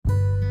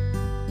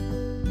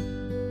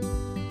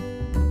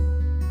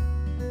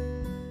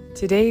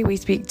Today we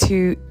speak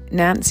to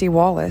Nancy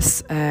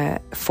Wallace,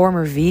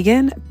 former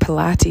vegan,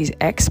 Pilates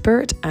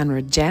expert and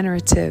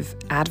regenerative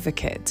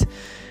advocate.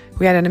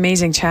 We had an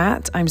amazing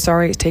chat. I'm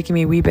sorry it's taking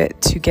me a wee bit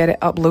to get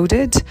it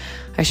uploaded.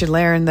 I should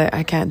learn that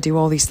I can't do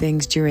all these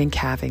things during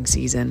calving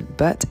season,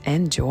 but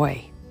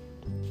enjoy.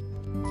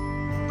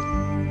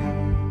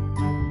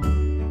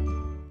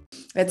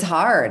 It's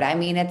hard. I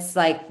mean, it's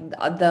like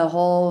the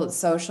whole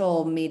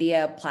social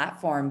media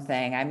platform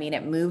thing. I mean,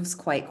 it moves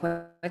quite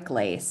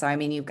quickly. So, I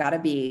mean, you've got to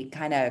be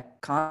kind of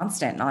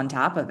constant and on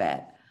top of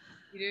it.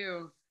 You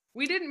do.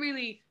 We didn't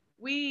really,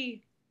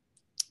 we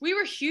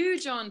were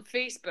huge on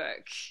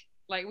Facebook.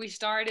 Like we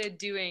started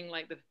doing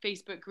like the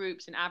Facebook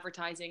groups and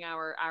advertising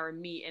our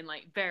meet in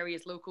like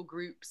various local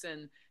groups,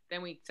 and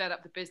then we set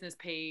up the business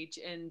page.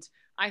 And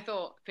I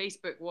thought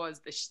Facebook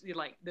was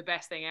the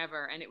best thing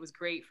ever, and it was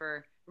great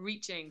for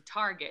reaching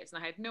targets.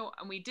 And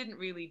and we didn't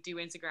really do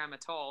Instagram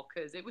at all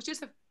because it was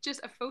just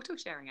a photo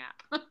sharing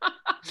app.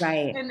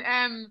 Right.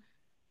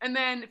 And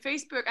then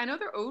Facebook, I know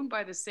they're owned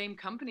by the same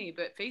company,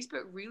 but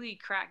Facebook really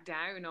cracked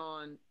down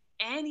on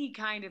any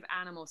kind of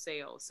animal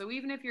sales. So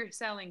even if you're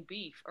selling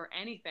beef or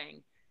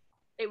anything,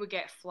 it would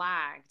get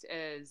flagged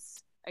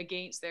as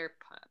against their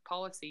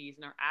policies,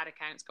 and our ad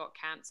accounts got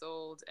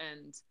cancelled,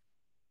 and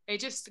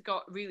it just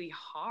got really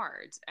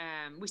hard.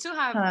 We still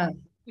have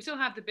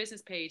the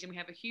business page, and we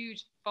have a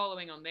huge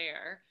following on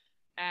there,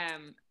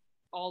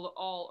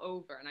 all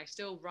over, and I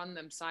still run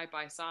them side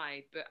by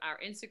side. But our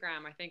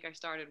Instagram, I think I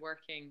started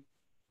working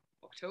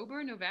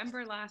October,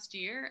 November last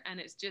year, and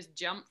it's just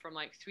jumped from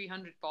like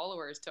 300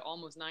 followers to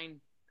almost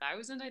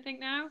 9,000, I think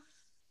now.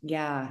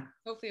 Yeah.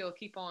 Hopefully it'll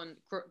keep on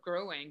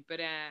growing.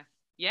 But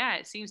yeah,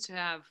 it seems to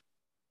have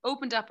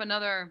opened up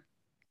a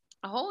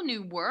whole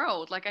new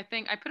world. Like I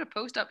think I put a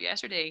post up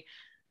yesterday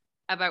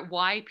about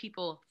why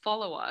people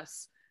follow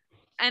us,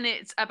 and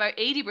it's about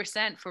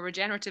 80% for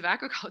regenerative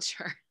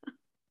agriculture.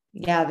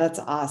 Yeah, that's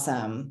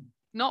awesome.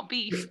 Not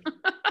beef.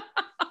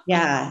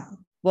 Yeah.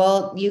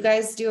 Well, you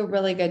guys do a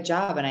really good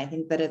job. And I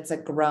think that it's just a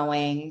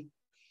growing,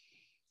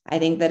 I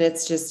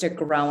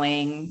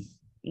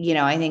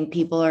think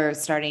people are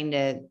starting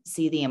to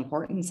see the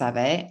importance of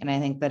it. And I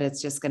think that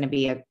it's just going to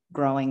be a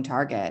growing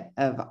target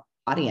of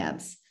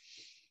audience.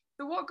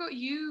 So what got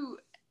you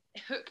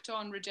hooked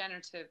on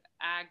regenerative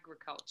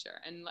agriculture?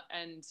 And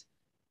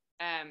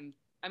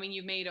I mean,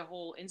 you made a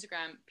whole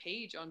Instagram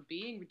page on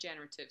being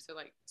regenerative. So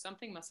like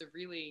something must have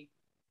really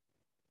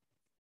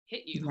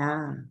hit you.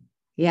 Yeah.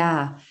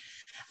 Yeah.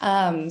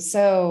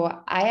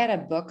 So I had a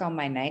book on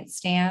my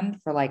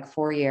nightstand for like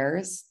 4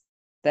 years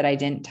that I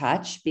didn't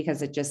touch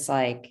because it just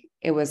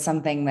it was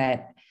something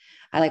that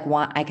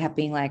I kept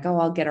being like, oh,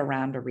 I'll get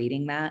around to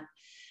reading that.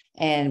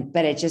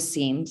 But it just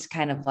seemed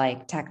kind of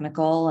like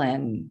technical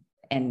and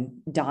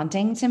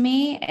daunting to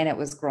me. And it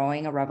was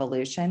Growing a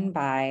Revolution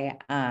by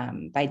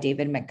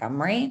David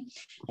Montgomery.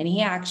 And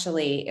he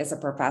actually is a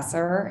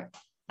professor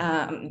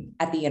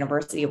at the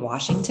University of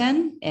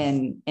Washington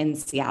in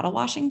Seattle,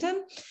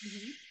 Washington.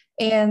 Mm-hmm.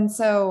 And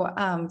so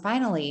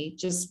finally,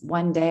 just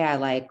one day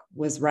I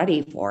was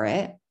ready for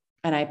it,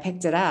 and I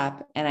picked it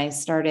up and I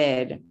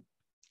started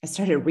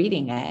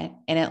reading it,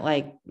 and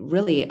it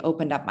really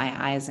opened up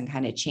my eyes and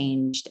kind of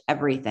changed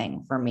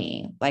everything for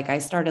me. Like I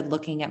started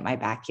looking at my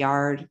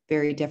backyard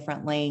very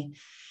differently.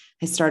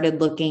 I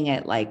started looking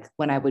at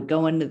when I would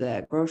go into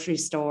the grocery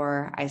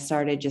store, I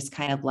started just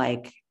kind of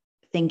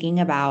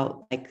thinking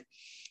about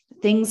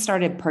things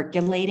started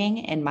percolating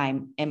in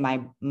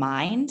my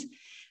mind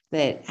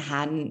that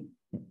hadn't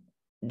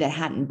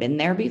been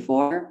there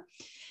before.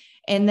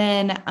 And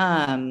then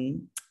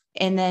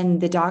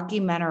the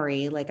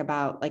documentary,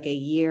 about a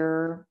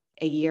year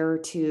or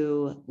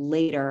two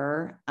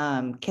later,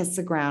 Kiss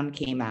the Ground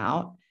came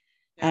out.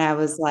 And I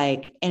was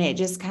and it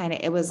just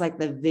it was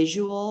the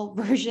visual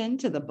version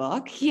to the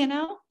book,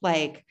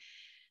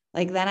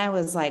 then I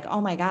was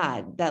oh my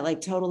God,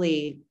 that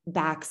totally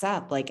backs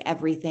up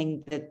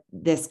everything that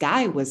this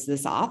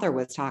author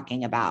was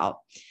talking about.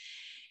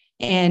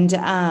 And,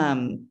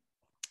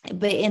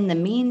 but in the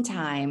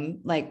meantime,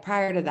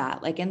 prior to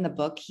that, in the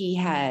book, he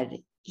had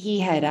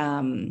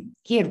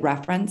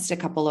referenced a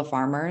couple of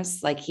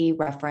farmers. He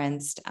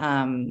referenced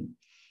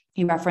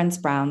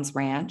Brown's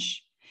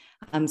Ranch.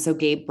 So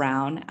Gabe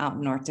Brown out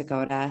in North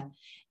Dakota.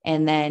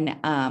 And then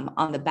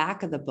on the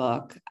back of the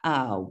book,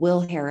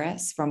 Will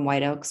Harris from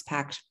White Oaks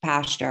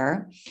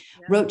Pasture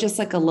wrote just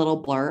a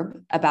little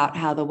blurb about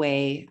how the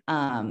way,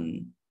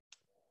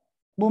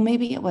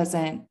 maybe it was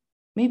a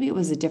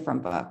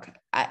different book.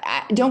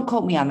 I don't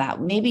quote me on that.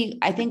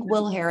 I think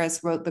Will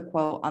Harris wrote the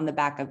quote on the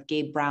back of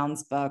Gabe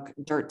Brown's book,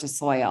 Dirt to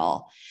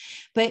Soil.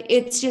 But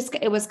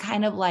it was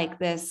kind of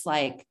this,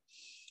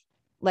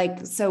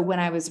 so when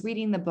I was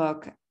reading the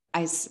book,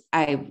 I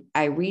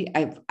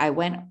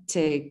went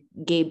to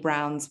Gabe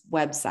Brown's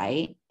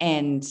website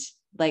and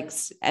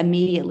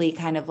immediately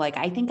kind of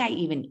I think I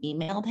even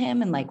emailed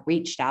him and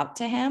reached out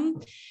to him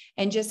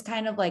and just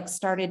kind of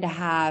started to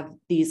have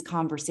these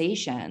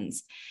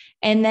conversations.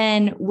 And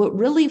then what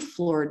really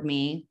floored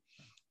me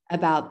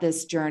about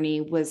this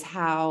journey was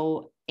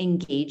how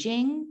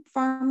engaging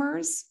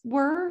farmers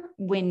were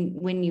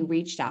when you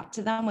reached out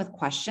to them with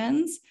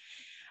questions.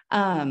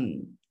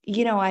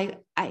 You know,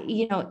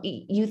 you know,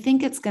 you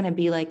think it's going to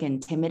be like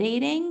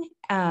intimidating.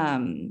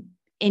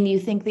 And you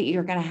think that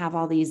you're going to have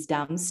all these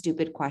dumb,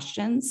 stupid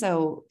questions.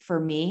 So for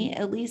me,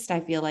 at least, I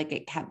feel like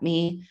it kept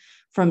me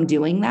from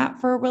doing that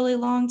for a really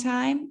long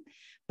time.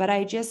 But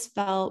I just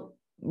felt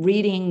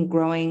reading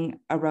Growing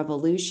a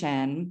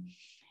Revolution,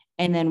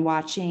 and then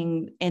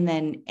watching, and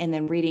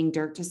then reading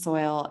Dirt to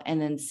Soil,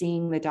 and then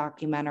seeing the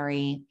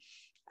documentary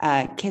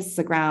Kiss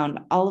the Ground,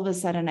 all of a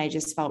sudden I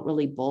just felt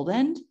really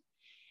boldened.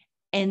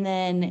 And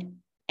then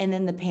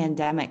the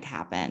pandemic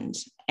happened,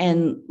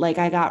 and like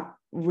I got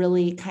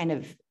really kind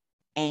of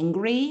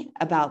angry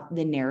about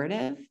the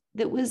narrative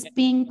that was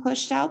being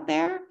pushed out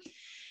there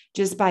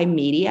just by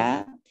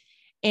media.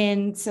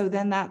 And so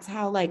then that's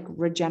how like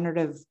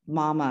Regenerative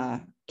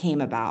Mama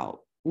came about,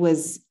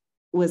 was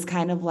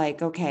kind of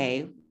like,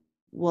 okay,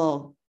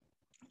 well,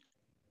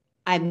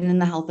 I've been in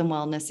the health and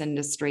wellness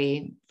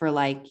industry for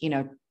like,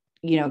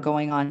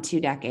 going on 2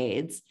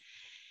 decades.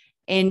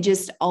 And I'm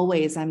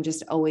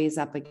just always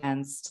up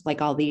against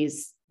like all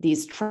these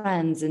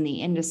trends in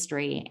the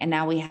industry. And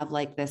now we have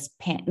like this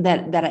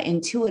that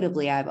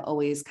intuitively I've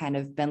always kind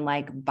of been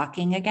like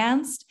bucking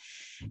against.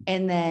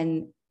 And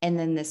then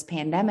this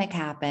pandemic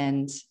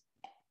happened,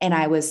 and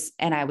I was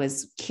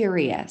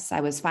curious.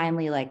 I was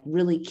finally like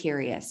really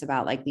curious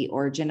about like the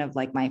origin of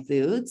like my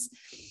foods.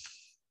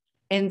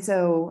 And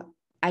so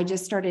I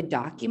just started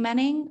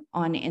documenting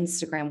on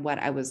Instagram what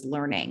I was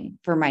learning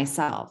for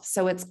myself.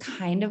 So it's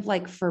kind of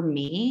like, for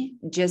me,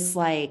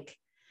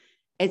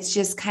 it's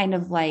just kind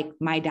of like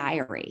my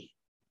diary.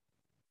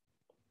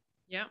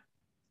 Yeah.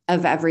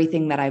 Of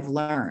everything that I've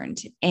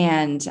learned.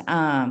 And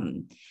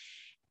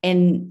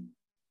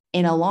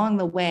along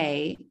the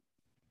way,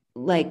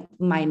 like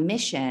my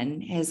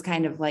mission has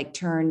kind of like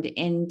turned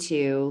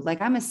into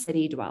like, I'm a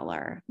city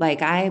dweller.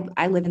 Like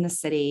I live in the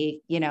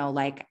city,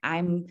 like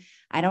I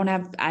don't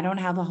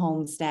have a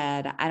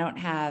homestead. I don't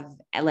have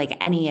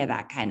like any of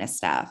that kind of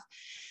stuff.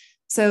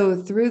 So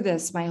through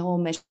this, my whole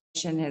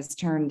mission has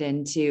turned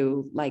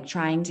into like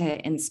trying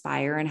to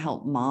inspire and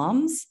help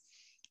moms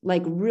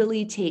like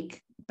really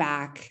take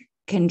back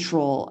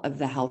control of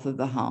the health of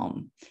the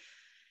home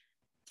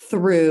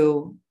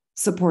through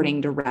supporting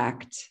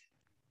direct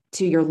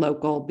to your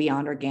local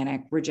Beyond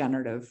Organic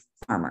regenerative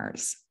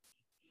farmers.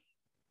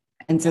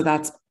 And so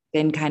that's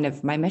been kind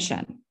of my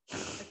mission. I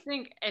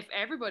think if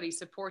everybody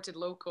supported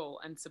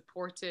local and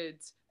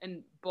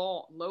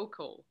bought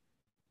local,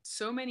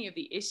 so many of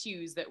the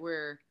issues that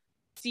we're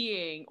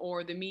seeing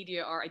or the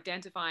media are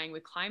identifying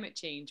with climate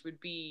change would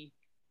be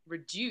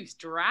reduced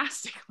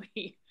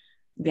drastically.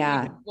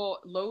 Yeah.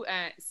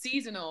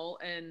 Seasonal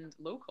and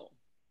local.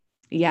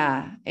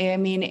 Yeah. I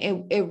mean,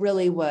 it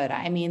really would.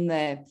 I mean,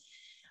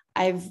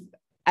 I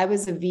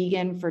was a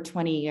vegan for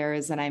 20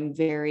 years, and I'm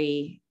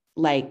very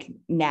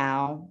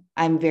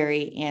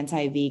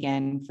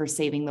anti-vegan for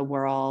saving the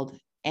world.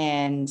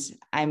 And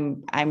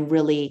I'm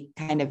really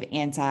kind of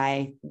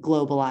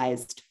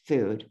anti-globalized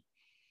food.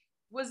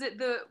 Was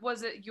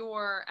it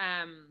your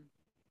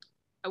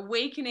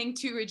awakening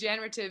to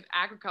regenerative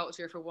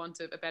agriculture, for want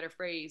of a better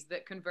phrase,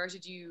 that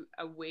converted you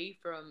away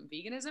from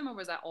veganism, or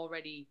was that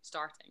already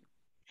starting?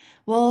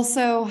 Well,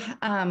 so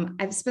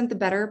I've spent the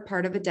better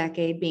part of a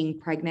decade being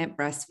pregnant,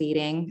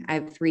 breastfeeding. I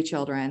have 3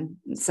 children.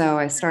 So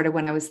I started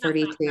when I was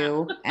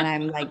 32, and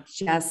I'm like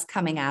just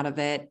coming out of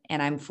it,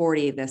 and I'm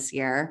 40 this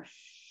year.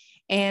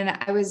 And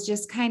I was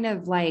just kind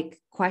of like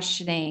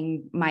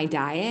questioning my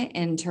diet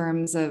in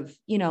terms of,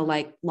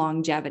 like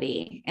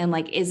longevity, and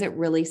like, is it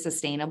really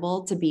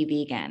sustainable to be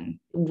vegan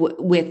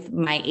with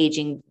my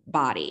aging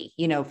body,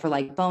 for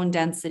like bone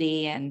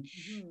density and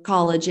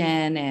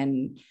collagen,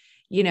 and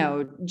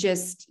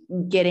just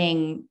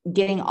getting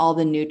all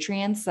the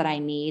nutrients that I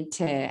need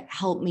to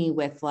help me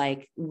with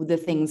like the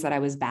things that I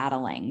was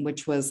battling,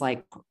 which was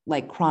like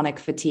chronic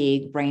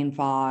fatigue, brain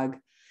fog,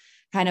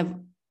 kind of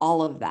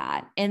all of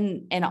that.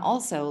 And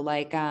also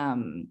like,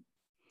 was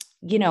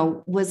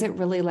it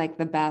really like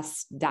the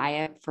best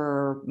diet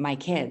for my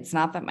kids?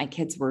 Not that my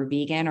kids were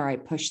vegan or I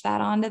pushed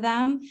that onto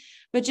them,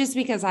 but just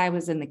because I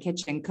was in the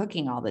kitchen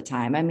cooking all the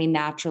time. I mean,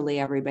 naturally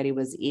everybody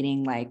was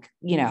eating like,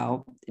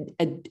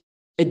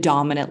 a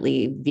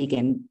dominantly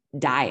vegan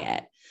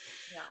diet.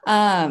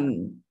 Yeah.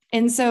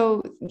 And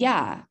so,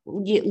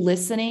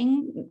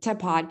 listening to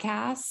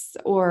podcasts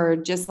or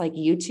just like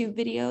YouTube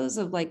videos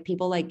of like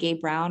people like Gabe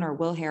Brown or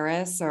Will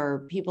Harris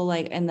or people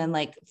like, and then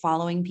like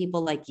following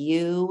people like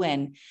you.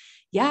 And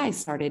I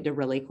started to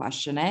really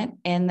question it.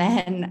 And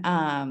then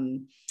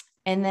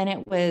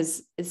it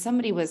was,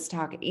 somebody was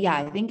talking. Yeah.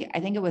 I think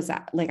it was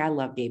like, I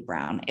love Gabe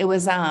Brown. It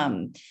was,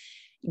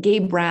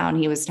 Gabe Brown.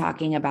 He was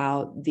talking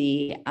about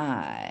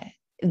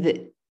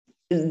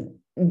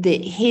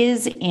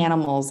his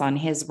animals on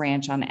his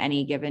ranch on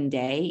any given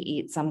day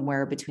eat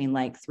somewhere between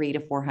like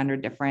 300 to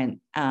 400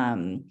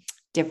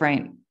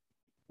 different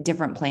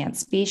plant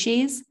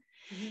species.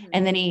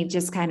 And then he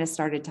just kind of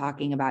started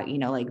talking about,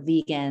 like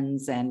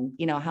vegans and,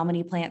 how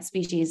many plant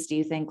species do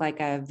you think like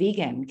a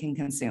vegan can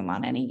consume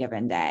on any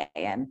given day?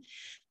 And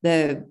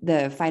the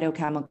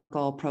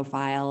phytochemical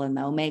profile and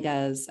the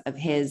omegas of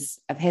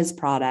his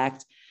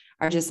product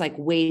are just like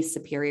way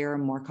superior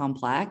and more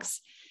complex.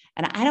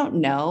 And I don't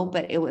know,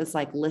 but it was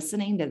like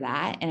listening to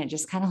that and it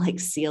just kind of like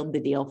sealed the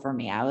deal for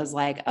me. I was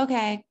like,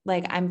 okay,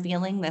 like I'm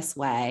feeling this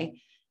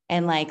way.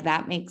 And like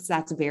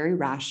that's very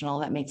rational.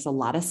 That makes a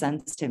lot of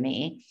sense to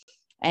me.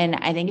 And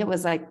I think it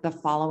was like the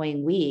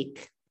following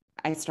week,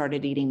 I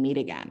started eating meat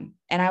again.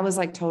 And I was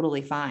like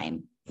totally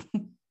fine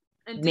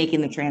And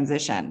making the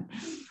transition.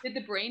 Did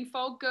the brain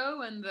fog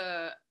go and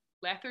the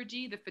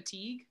lethargy, the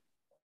fatigue?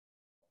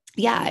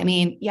 Yeah, I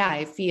mean, yeah,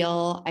 I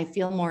feel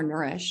more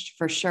nourished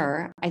for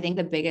sure. I think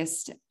the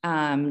biggest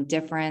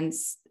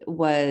difference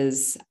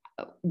was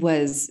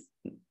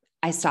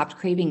I stopped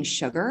craving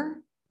sugar.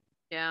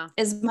 Yeah.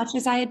 As much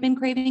as I had been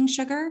craving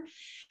sugar,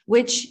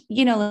 which,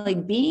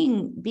 like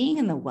being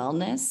in the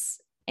wellness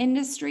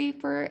industry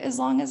for as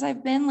long as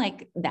I've been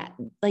like that,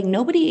 like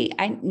nobody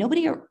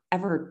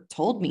ever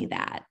told me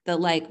that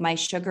like my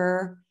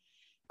sugar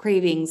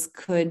cravings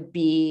could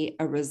be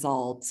a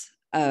result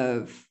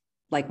of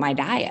like my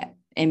diet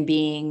and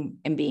being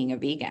a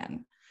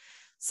vegan.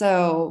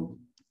 So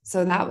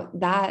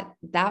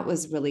that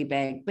was really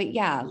big. But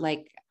yeah,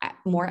 like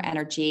more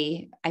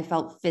energy. I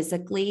felt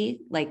physically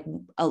like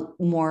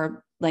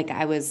more like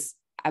I was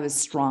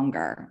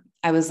stronger.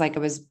 I was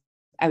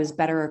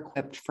better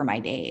equipped for my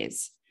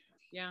days.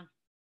 Yeah.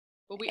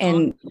 But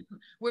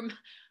we're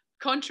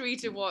contrary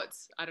to what,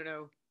 I don't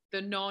know,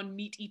 the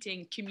non-meat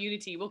eating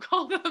community, we'll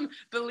call them,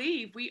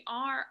 believe, we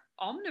are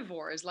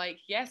omnivores. Like,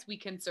 yes, we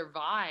can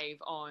survive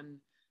on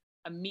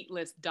a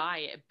meatless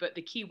diet, but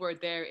the key word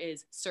there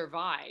is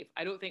survive.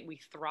 I don't think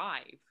we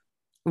thrive.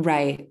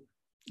 Right.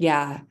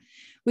 Yeah.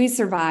 We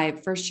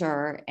survive for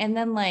sure. And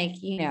then like,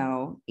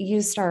 you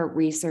start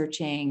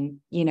researching,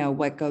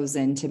 what goes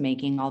into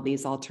making all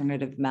these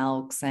alternative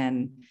milks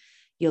and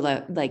you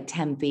like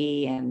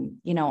tempeh and,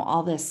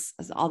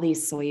 all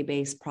these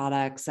soy-based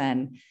products.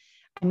 And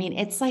I mean,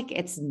 it's like,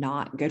 it's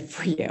not good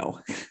for you.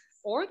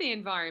 Or the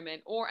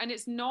environment, and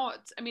it's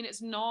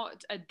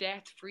not a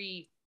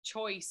death-free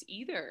choice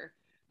either.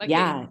 Like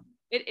yeah.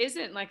 It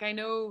isn't. Like, I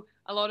know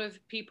a lot of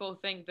people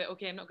think that,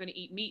 okay, I'm not going to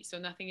eat meat, so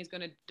nothing is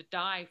going to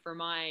die for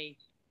my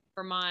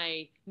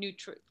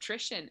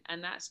nutrition.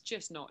 And that's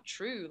just not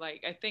true.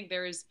 Like, I think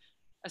there is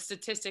a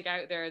statistic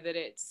out there that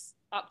it's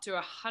up to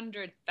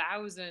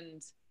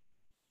 100,000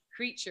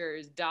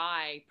 creatures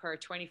die per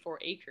 24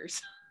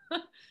 acres.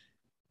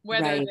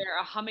 Whether right. they're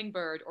a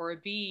hummingbird or a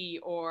bee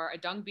or a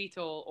dung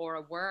beetle or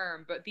a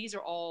worm, but these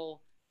are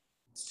all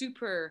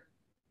super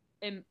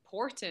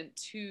important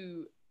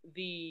to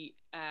the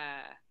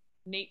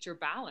nature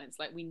balance.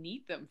 Like, we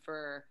need them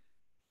for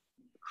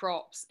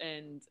crops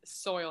and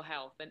soil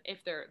health, and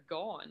if they're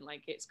gone,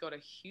 like, it's got a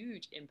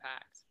huge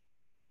impact.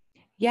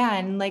 Yeah.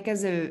 And like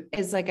as a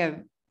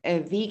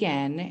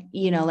vegan,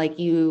 like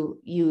you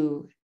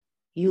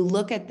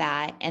look at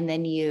that and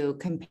then you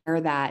compare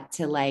that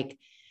to like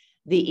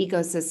the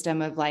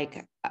ecosystem of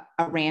like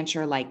a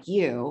rancher like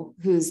you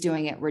who's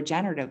doing it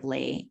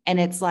regeneratively. And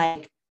it's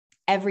like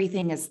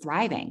everything is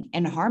thriving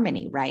in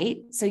harmony,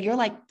 right? So you're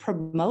like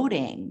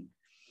promoting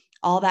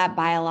all that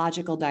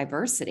biological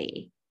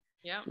diversity.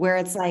 Yeah. Where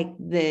it's like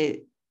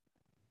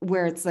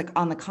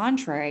on the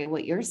contrary,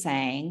 what you're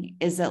saying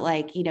is that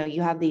like,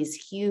 you have these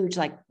huge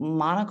like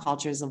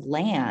monocultures of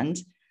land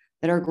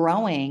that are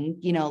growing,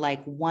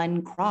 like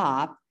one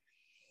crop.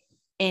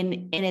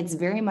 And it's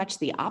very much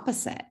the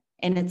opposite.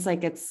 And it's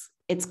like,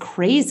 it's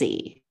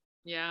crazy.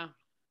 Yeah.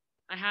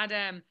 I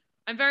had,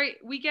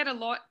 we get a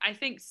lot, I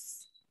think,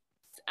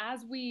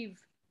 as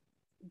we've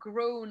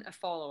grown a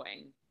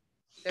following,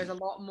 there's a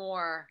lot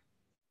more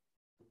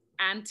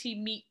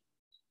anti-meat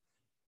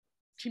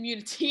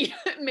community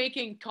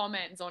making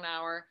comments on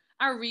our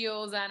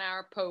reels and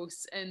our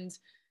posts. And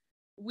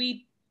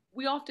we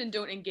often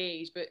don't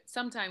engage, but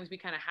sometimes we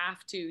kind of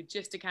have to,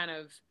 just to kind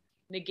of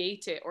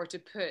negate it or to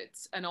put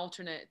an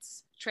alternate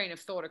train of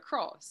thought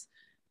across.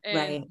 And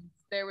right.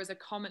 There was a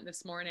comment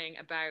this morning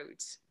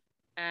about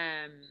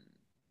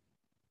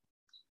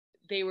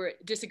they were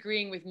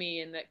disagreeing with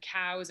me and that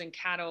cows and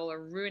cattle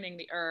are ruining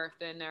the earth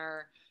and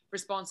are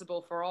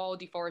responsible for all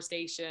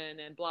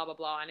deforestation and blah blah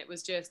blah. And it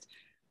was just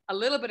a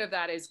little bit of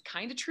that is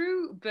kind of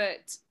true,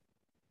 but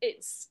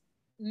it's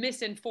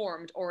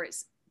misinformed or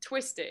it's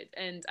twisted,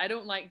 and I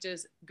don't like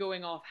just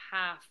going off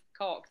half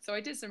cocked. So I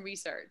did some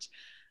research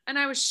and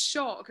I was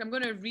shocked. I'm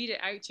going to read it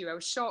out to you. I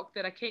was shocked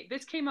that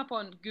this came up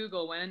on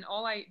Google when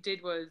all I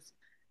did was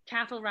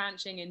cattle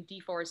ranching and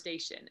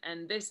deforestation,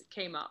 and this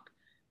came up.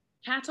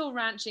 Cattle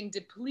ranching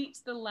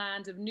depletes the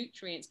land of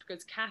nutrients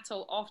because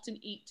cattle often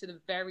eat to the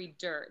very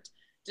dirt,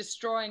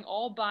 destroying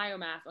all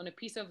biomass on a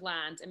piece of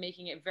land and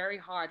making it very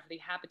hard for the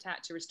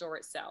habitat to restore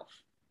itself.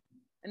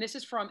 And this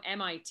is from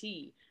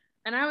MIT.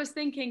 And I was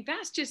thinking,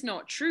 that's just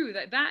not true.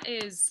 That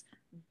is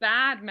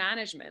bad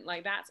management.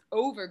 Like, that's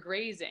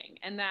overgrazing.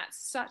 And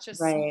that's such a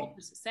small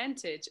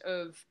percentage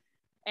of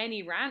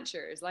any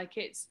ranchers. Like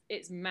it's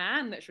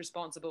man that's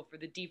responsible for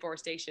the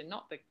deforestation,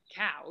 not the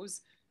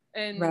cows.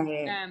 And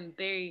Right.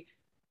 they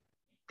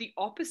the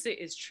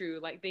opposite is true.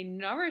 Like they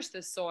nourish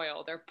the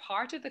soil, they're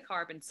part of the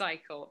carbon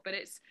cycle, but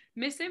it's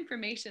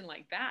misinformation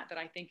like that that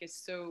I think is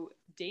so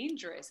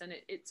dangerous, and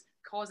it's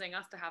causing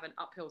us to have an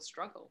uphill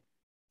struggle.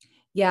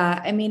 Yeah,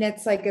 I mean,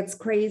 it's like it's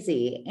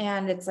crazy.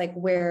 And it's like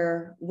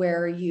where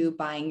are you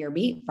buying your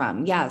meat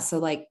from? Yeah, so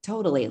like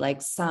totally,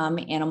 like some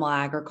animal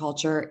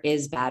agriculture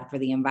is bad for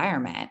the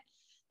environment.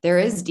 There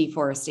is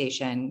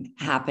deforestation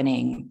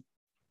happening,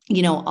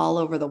 all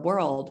over the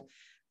world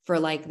for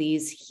like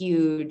these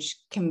huge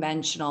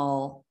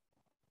conventional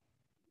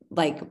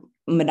like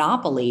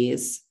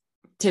monopolies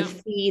to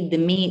feed the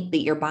meat that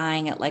you're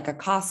buying at like a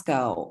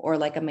Costco or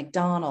like a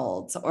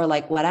McDonald's or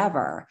like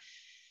whatever.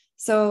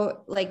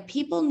 So like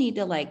people need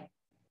to like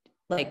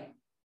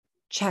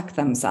check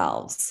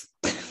themselves.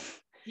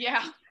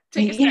 Yeah.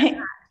 Take a step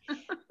back.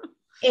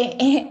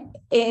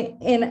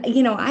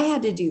 And I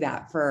had to do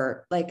that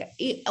for like,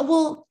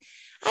 well,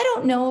 I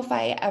don't know if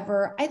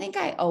I think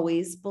I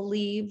always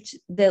believed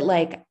that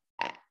like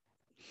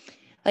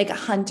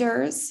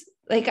hunters,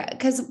 like,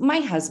 because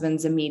my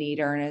husband's a meat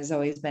eater and has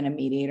always been a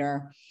meat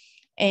eater.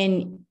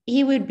 And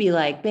he would be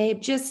like,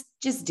 babe, just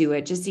do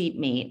it. Just eat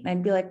meat. And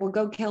I'd be like, well,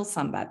 go kill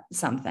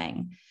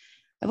something.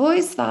 I've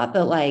always thought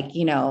that like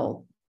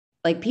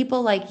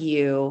people like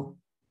you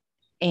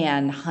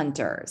and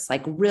hunters,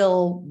 like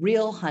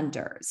real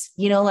hunters,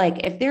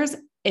 like if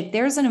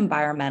there's an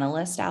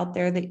environmentalist out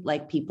there that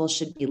like people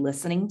should be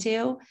listening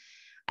to,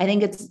 I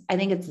think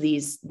it's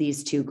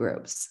these two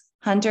groups,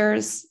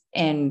 hunters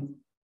and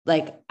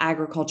like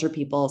agriculture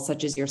people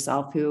such as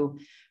yourself who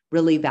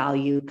really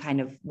value kind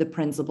of the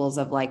principles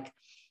of like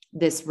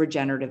this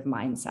regenerative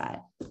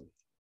mindset.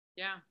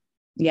 Yeah.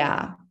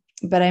 Yeah.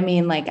 But I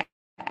mean, like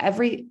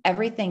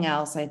everything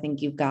else, I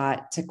think you've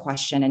got to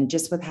question, and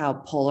just with how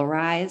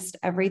polarized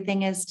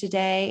everything is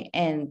today.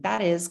 And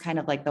that is kind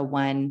of like the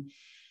one,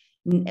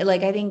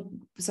 like, I think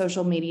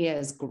social media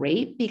is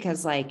great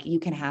because like you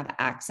can have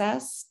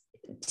access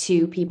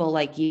to people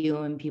like you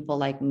and people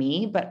like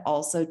me, but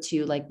also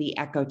to like the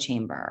echo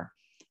chamber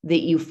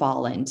that you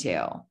fall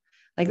into.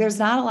 Like there's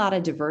not a lot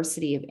of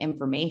diversity of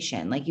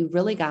information. Like you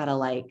really got to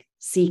like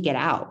seek it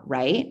out.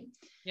 Right.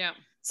 Yeah.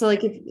 So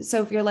like,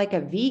 if you're like a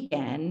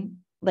vegan,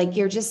 like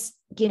you're just,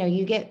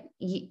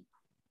 you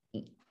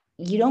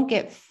don't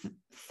get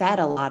fed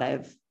a lot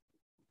of,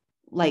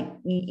 like,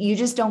 you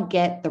just don't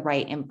get the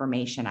right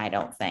information, I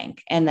don't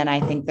think. And then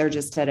I think they're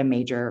just at a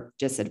major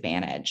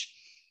disadvantage.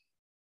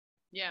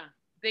 Yeah.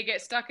 They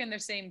get stuck in their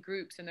same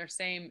groups and their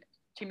same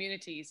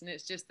communities, and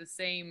it's just the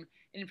same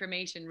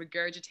information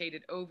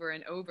regurgitated over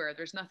and over.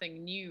 There's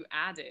nothing new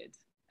added.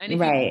 And if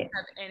you Right.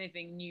 have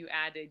anything new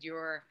added,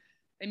 you're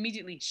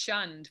immediately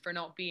shunned for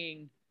not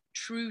being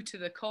true to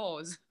the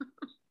cause.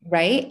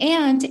 Right.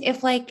 And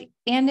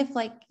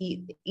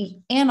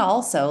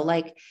also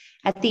like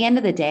at the end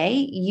of the day,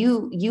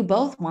 you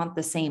both want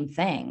the same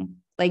thing.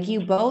 Like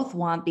you both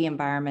want the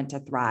environment to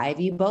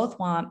thrive. You both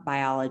want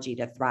biology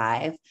to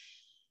thrive.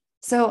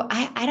 So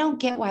I don't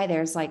get why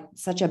there's like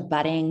such a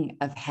butting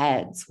of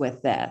heads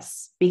with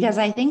this, because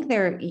I think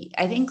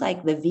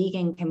like the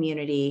vegan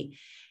community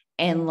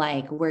and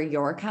like where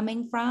you're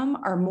coming from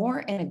are more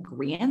in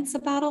agreement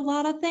about a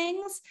lot of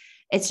things.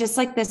 It's just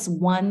like this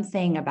one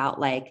thing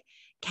about like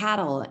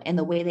cattle and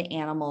the way the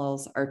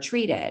animals are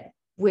treated,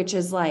 which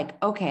is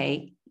like,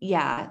 okay,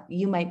 yeah,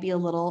 you might be a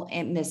little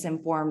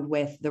misinformed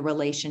with the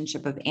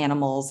relationship of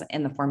animals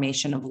and the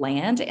formation of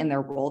land and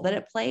their role that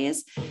it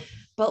plays.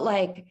 But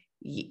like,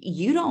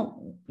 you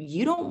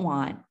don't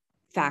want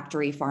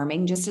factory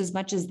farming just as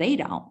much as they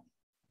don't.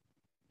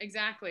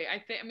 Exactly.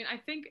 I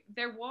think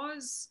there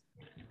was,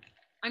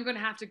 I'm going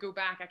to have to go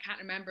back. I can't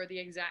remember the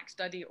exact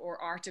study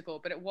or article,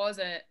 but it was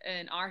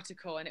an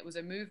article, and it was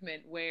a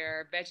movement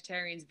where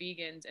vegetarians,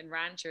 vegans, and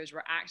ranchers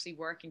were actually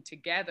working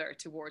together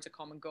towards a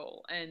common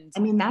goal. And I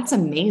mean, that's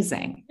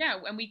amazing. yeah,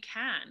 and we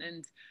can.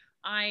 And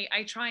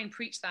I try and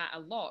preach that a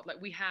lot.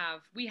 Like we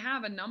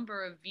have a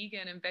number of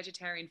vegan and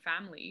vegetarian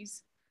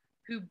families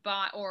who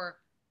buy, or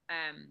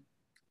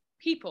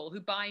people who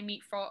buy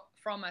meat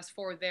from us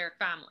for their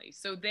families.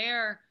 So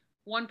they're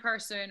one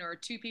person or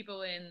two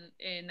people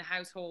in the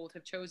household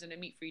have chosen a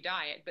meat-free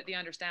diet, but they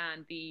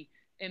understand the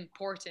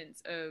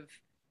importance of,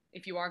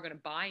 if you are going to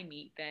buy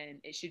meat, then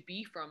it should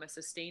be from a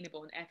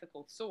sustainable and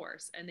ethical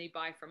source, and they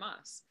buy from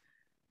us.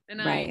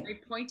 And Right. I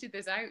pointed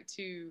this out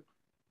to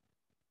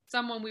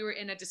someone we were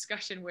in a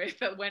discussion with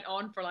that went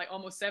on for like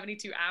almost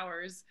 72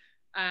 hours.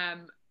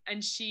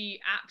 And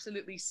she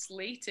absolutely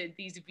slated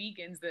these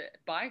vegans that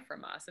buy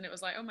from us. And it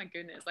was like, oh my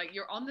goodness, like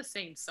you're on the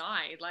same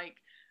side. Like,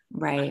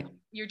 Right.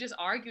 you're just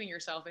arguing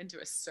yourself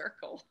into a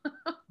circle.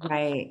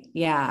 Right.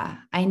 Yeah.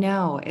 I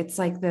know. It's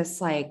like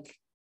this, like,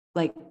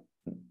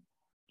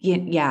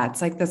 yeah,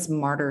 it's like this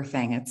martyr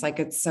thing. It's like,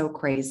 it's so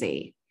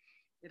crazy.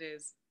 It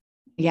is.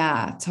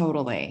 Yeah,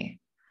 totally.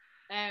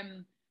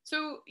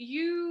 So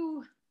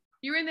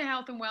you're in the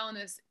health and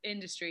wellness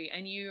industry,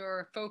 and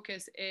your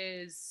focus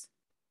is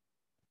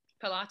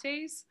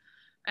Pilates.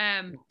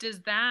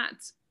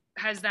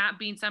 Has that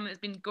been something that's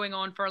been going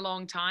on for a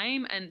long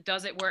time, and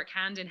does it work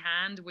hand in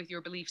hand with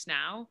your beliefs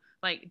now?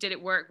 Like, did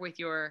it work with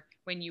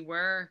when you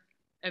were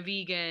a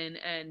vegan,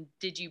 and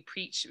did you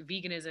preach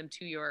veganism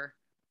to your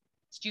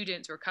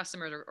students or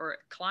customers or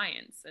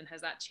clients? And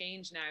has that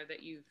changed now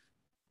that you've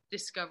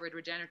discovered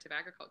regenerative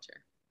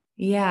agriculture?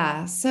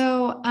 Yeah.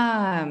 So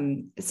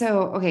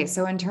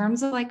in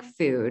terms of like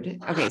food,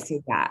 okay.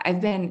 So yeah,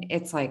 I've been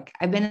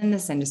in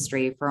this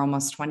industry for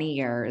almost 20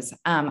 years.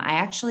 I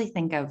actually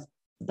think of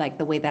like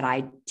the way that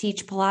I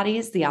teach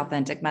Pilates, the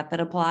authentic method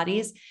of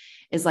Pilates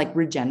is like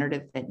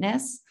regenerative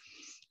fitness,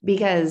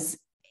 because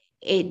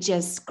it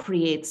just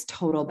creates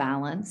total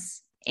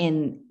balance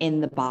in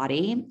the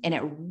body, and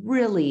it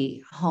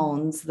really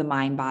hones the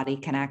mind body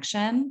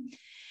connection.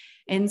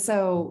 And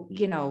so,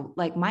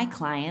 like my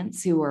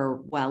clients who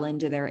are well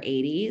into their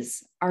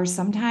 80s are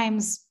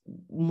sometimes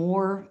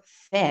more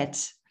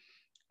fit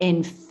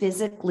and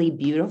physically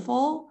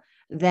beautiful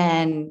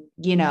than,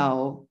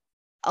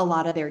 a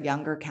lot of their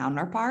younger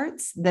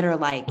counterparts that are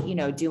like,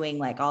 doing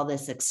like all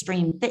this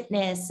extreme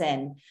fitness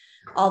and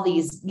all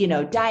these,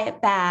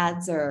 diet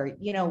fads or,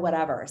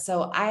 whatever.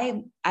 So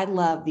I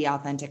love the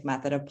authentic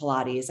method of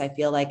Pilates. I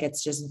feel like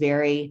it's just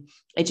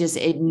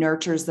it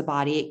nurtures the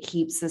body. It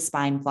keeps the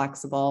spine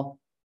flexible,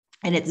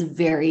 and it's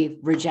very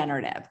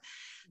regenerative.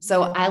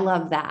 So I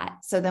love that.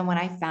 So then when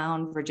I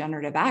found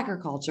regenerative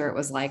agriculture, it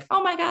was like,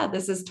 oh my God,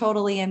 this is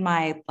totally in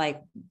my,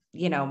 like,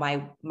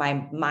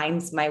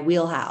 my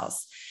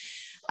wheelhouse.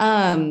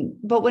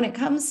 But when it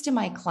comes to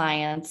my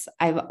clients,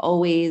 I've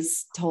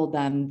always told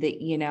them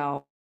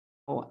that,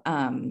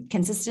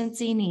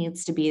 consistency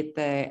needs to be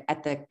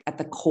at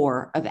the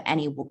core of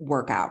any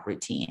workout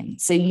routine.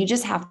 So you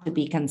just have to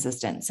be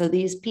consistent. So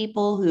these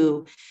people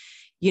who,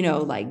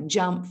 like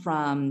jump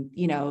from,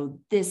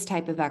 this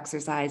type of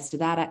exercise to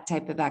that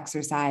type of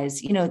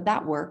exercise,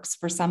 that works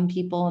for some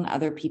people, and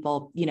other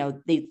people,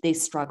 they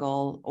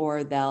struggle,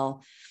 or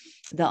they'll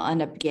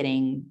end up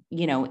getting,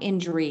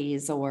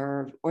 injuries,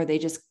 or they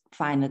just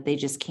find that they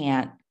just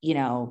can't,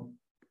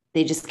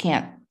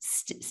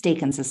 stay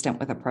consistent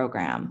with a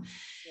program.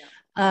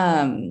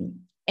 Yeah.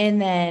 And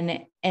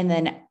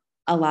then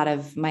a lot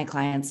of my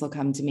clients will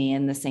come to me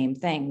in the same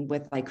thing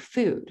with like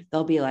food.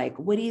 They'll be like,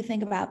 what do you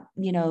think about,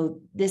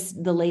 this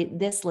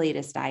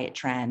latest diet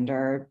trend,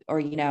 or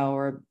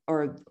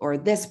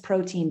this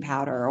protein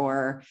powder,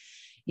 or,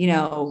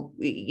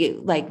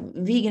 like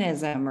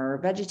veganism or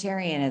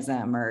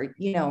vegetarianism,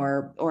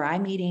 or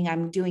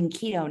I'm doing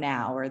keto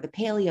now, or the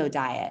paleo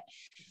diet.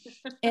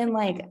 And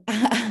like,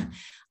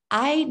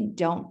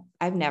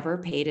 I've never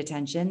paid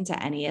attention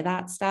to any of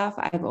that stuff.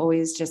 I've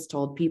always just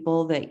told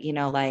people that,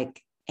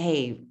 like,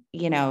 hey,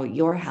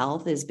 your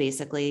health is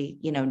basically,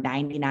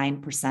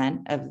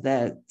 99% of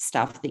the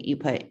stuff that you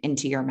put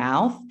into your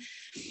mouth.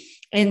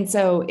 And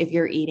so if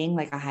you're eating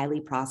like a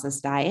highly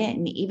processed diet,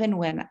 and even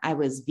when I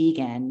was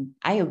vegan,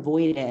 I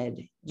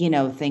avoided,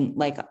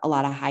 like a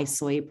lot of high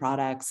soy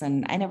products,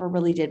 and I never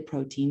really did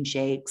protein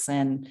shakes,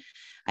 and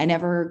I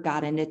never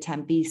got into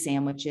tempeh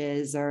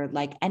sandwiches or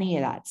like any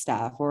of that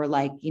stuff, or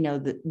like,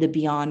 the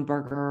Beyond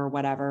Burger or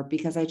whatever,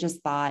 because I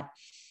just thought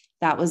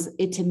that was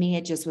it. To me,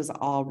 it just was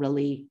all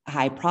really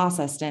high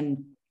processed.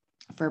 And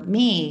for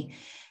me,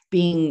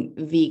 being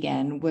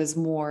vegan was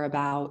more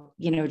about,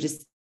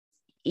 just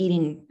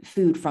eating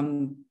food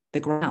from the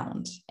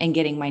ground and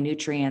getting my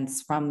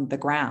nutrients from the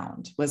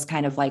ground was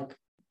kind of like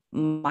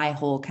my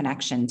whole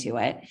connection to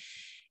it.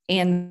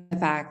 And the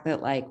fact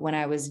that like when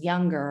I was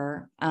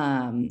younger,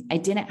 I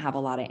didn't have a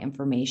lot of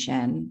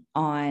information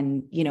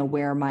on,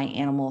 where my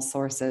animal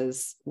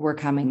sources were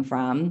coming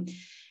from.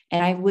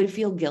 And I would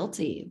feel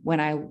guilty when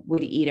I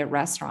would eat at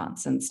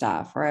restaurants and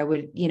stuff, or I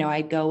would,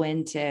 I'd go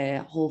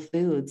into Whole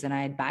Foods and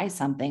I'd buy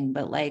something,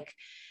 but like,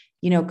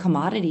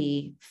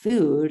 commodity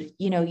food,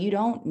 you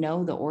don't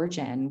know the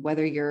origin,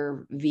 whether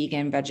you're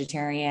vegan,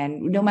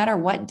 vegetarian, no matter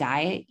what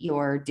diet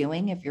you're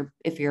doing.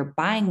 If you're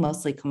buying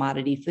mostly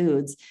commodity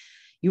foods,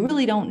 you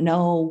really don't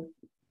know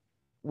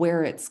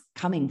where it's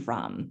coming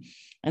from.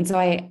 And so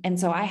I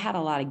had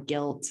a lot of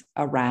guilt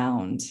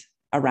around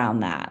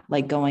that,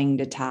 like going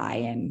to Thai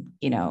and,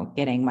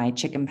 getting my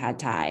chicken pad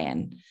Thai,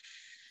 and,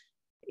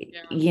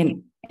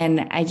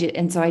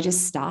 so I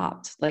just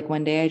stopped. Like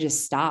one day I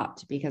just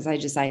stopped, because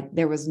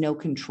there was no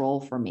control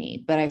for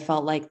me, but I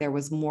felt like there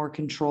was more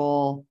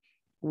control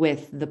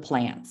with the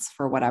plants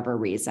for whatever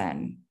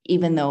reason,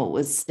 even though it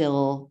was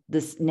still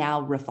this.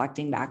 Now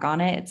reflecting back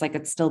on it, it's like,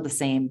 it's still the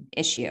same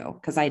issue,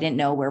 because I didn't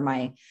know where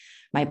my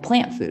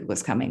plant food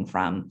was coming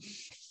from.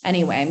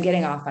 Anyway, I'm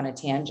getting off on a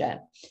tangent,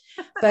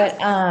 but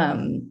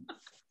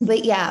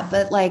yeah,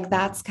 but like,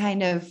 that's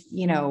kind of,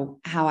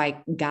 how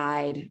I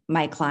guide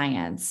my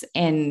clients.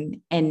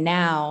 And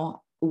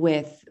now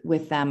with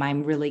them,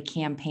 I'm really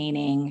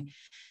campaigning,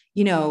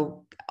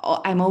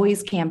 I'm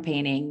always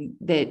campaigning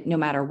that no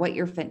matter what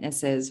your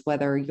fitness is,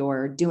 whether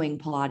you're doing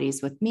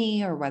Pilates with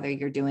me, or whether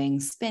you're doing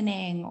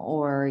spinning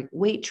or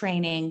weight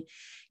training,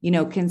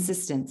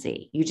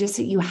 consistency,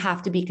 you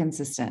have to be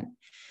consistent.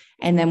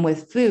 And then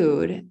with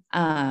food,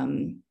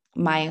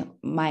 my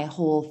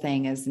whole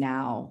thing is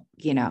now,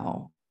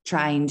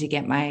 trying to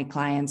get my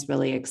clients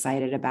really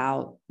excited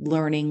about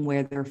learning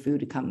where their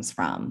food comes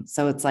from.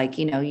 So it's like,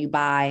 you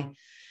buy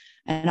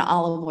an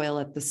olive oil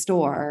at the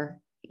store,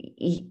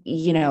 we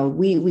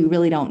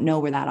really don't know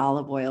where that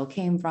olive oil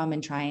came from,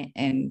 and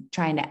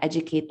trying to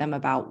educate them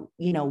about,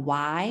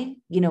 why,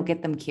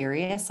 get them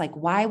curious. Like,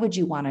 why would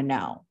you want to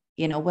know?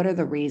 What are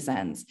the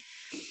reasons?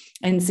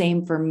 And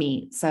same for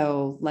meat.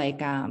 So like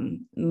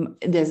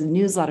this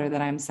newsletter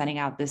that I'm sending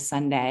out this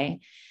Sunday,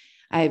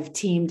 I've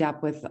teamed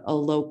up with a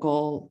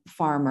local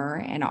farmer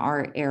in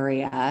our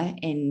area,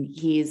 and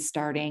he's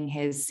starting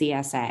his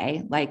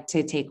CSA, like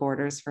to take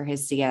orders for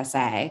his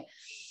CSA.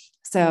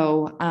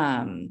 So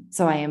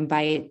I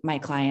invite my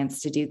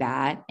clients to do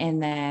that.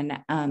 And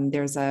then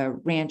there's a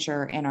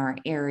rancher in our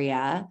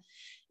area,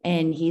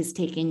 and he's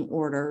taking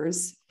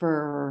orders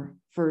for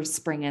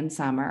spring and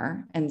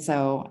summer. And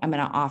so I'm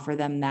going to offer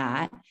them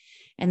that.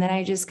 And then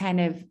I just kind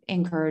of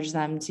encourage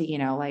them to,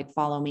 like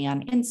follow me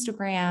on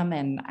Instagram,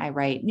 and I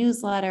write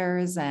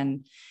newsletters,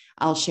 and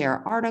I'll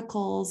share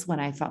articles when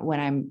I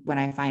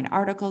find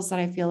articles that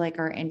I feel like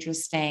are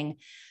interesting,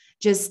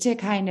 just to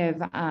kind of,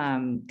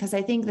 because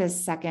I think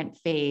this second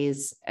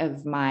phase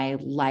of my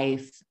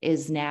life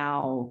is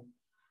now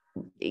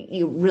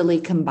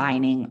really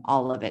combining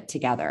all of it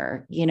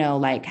together,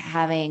 like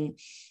having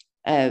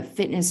a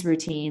fitness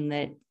routine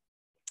that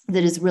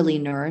is really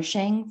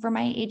nourishing for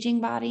my aging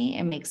body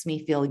and makes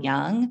me feel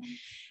young.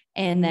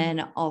 And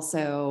then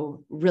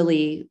also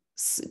really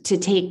to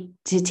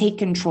take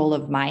control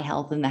of my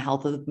health and the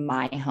health of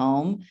my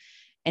home.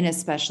 And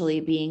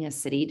especially being a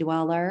city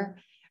dweller,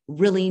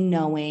 really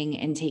knowing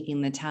and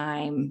taking the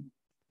time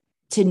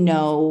to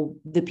know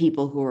the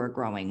people who are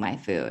growing my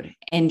food,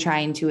 and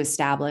trying to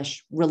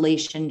establish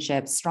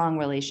strong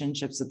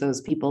relationships with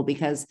those people,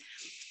 because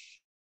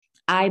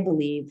I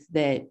believe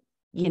that,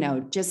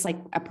 just like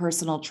a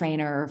personal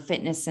trainer,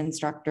 fitness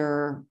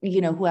instructor,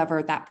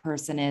 whoever that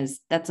person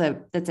is, that's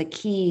a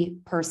key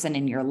person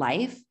in your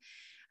life.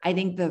 I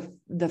think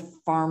the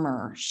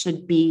farmer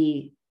should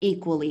be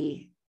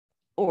equally,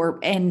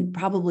 and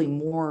probably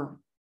more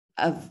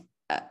of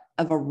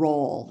a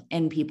role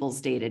in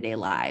people's day-to-day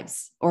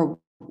lives, or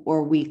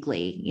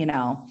weekly,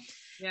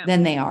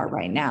 than they are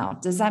right now.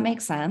 Does that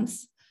make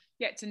sense?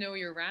 Get to know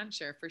your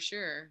rancher for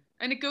sure.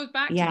 And it goes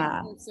back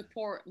Yeah. to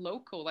support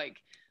local. Like,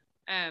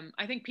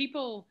 I think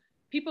people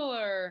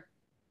are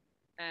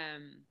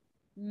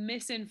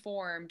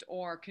misinformed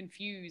or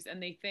confused,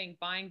 and they think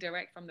buying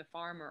direct from the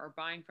farmer or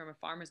buying from a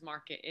farmer's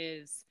market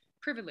is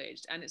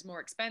privileged and it's more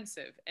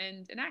expensive.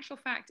 And in actual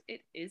fact,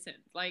 it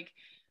isn't. Like,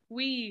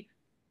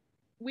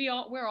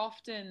 we're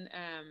often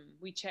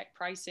we check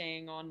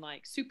pricing on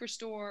like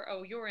Superstore.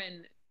 Oh, you're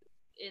in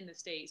the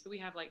States, but we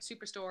have like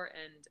Superstore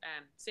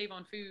and Save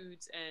on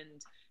Foods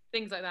and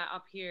things like that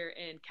up here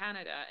in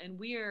Canada, and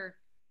we're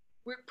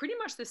pretty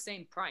much the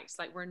same price.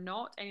 Like, we're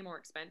not any more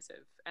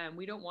expensive, and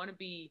we don't want to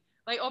be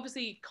like,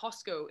 obviously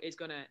Costco is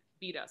gonna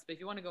beat us, but if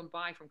you want to go and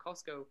buy from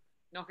Costco,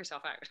 knock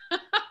yourself out.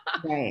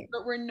 Right.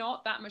 But we're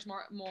not that much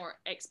more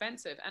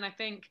expensive, and I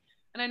think,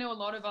 and I know a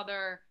lot of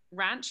other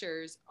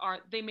ranchers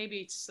they may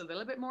be just a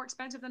little bit more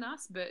expensive than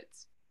us, but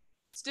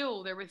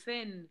still they're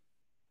within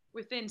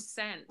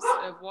cents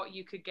of what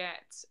you could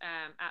get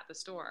at the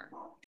store.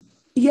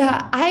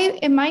 Yeah,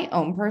 in my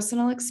own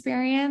personal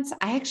experience,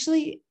 I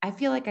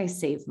feel like I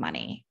save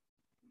money.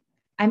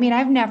 I mean,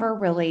 I've never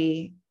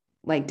really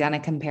like done a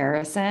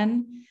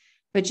comparison,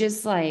 but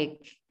just like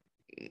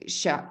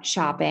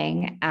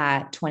shopping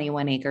at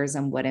 21 Acres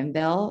in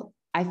Woodinville,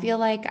 I feel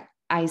like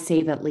I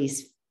save at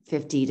least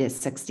 $50 to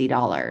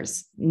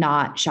 $60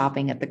 not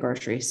shopping at the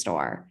grocery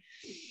store.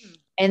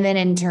 And then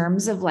in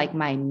terms of like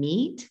my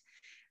meat,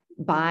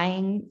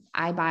 I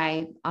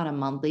buy on a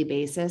monthly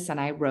basis, and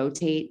I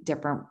rotate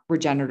different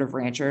regenerative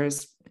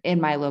ranchers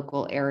in my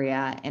local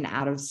area and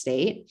out of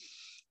state.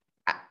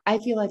 I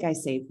feel like I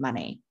save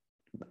money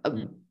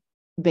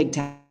big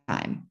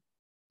time.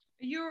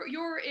 You're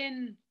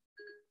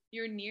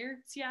near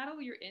Seattle?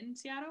 You're in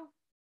Seattle?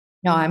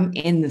 No, I'm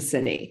in the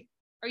city.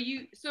 Are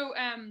you, so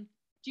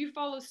do you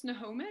follow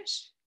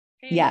Snohomish?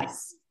 Hey.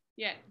 Yes.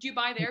 Yeah. Do you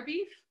buy their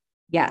beef?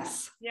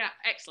 Yes. Yeah,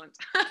 excellent.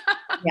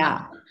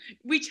 Yeah.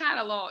 We chat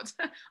a lot.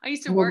 I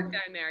used to work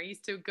down there. I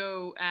used to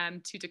go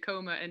to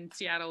Tacoma and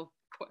Seattle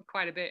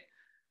quite a bit.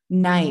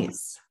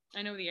 Nice.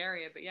 I know the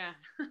area, but yeah.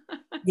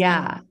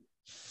 Yeah.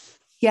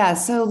 Yeah.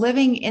 So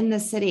living in the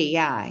city,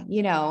 yeah,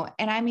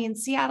 and I mean,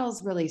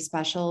 Seattle's really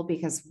special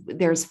because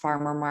there's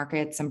farmer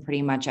markets in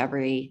pretty much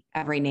every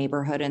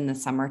neighborhood in the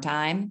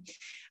summertime.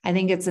 I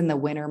think it's in the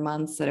winter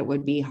months that it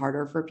would be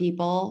harder for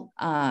people.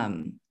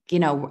 I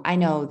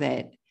know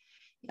that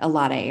a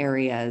lot of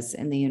areas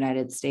in the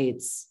United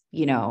States,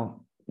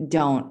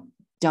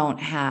 don't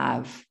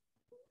have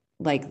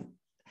like,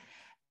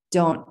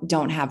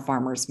 don't have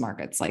farmers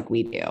markets like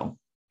we do.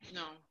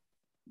 No.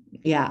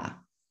 Yeah.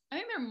 I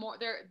think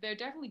they're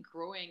definitely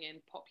growing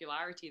in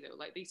popularity though.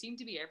 Like, they seem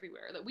to be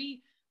everywhere. Like,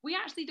 we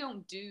actually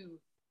don't do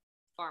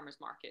farmers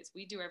markets.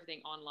 We do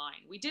everything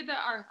online. We did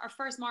our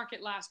first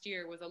market last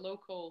year was a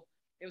local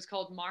it was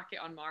called Market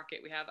on Market.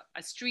 We have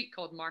a street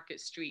called Market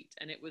Street,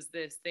 and it was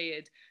this. They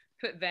had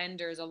put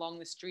vendors along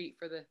the street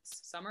for the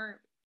summer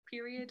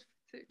period,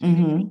 2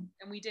 days,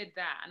 and we did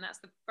that. And that's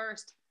the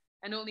first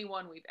and only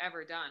one we've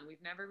ever done.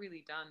 We've never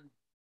really done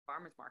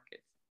farmers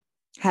markets.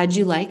 How'd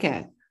you like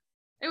it?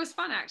 It was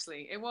fun,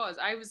 actually. It was.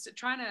 I was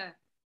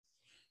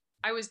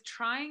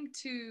trying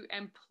to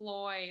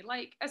employ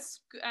like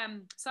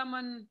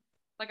someone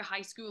like a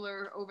high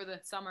schooler over the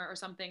summer or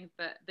something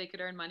that they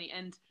could earn money.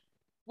 And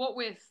what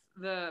with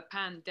the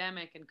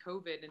pandemic and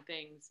COVID and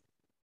things,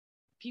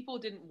 people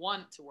didn't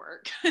want to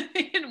work.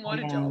 They didn't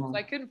want a job. So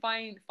I couldn't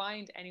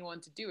find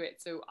anyone to do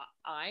it. So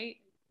I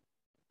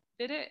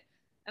did it,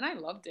 and I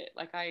loved it.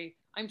 Like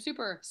I'm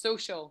super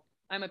social.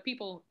 I'm a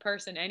people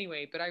person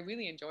anyway, but I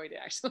really enjoyed it,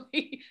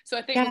 actually. So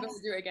I think we're going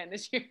to do it again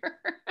this year.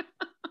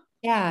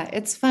 Yeah,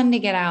 it's fun to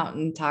get out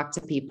and talk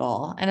to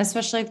people. And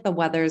especially if the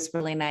weather's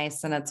really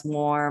nice and it's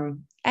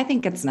warm, I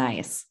think it's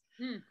nice.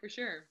 For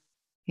sure.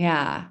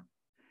 Yeah.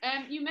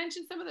 You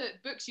mentioned some of the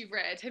books you've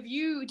read.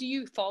 Do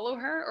you follow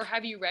her, or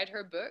have you read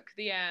her book,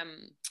 the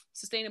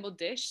Sustainable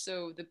Dish?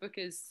 So the book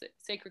is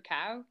Sacred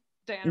Cow,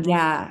 Diana Ross.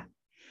 Yeah.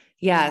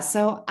 Yeah.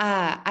 So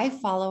I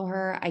follow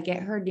her. I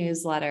get her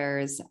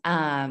newsletters.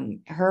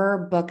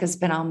 Her book has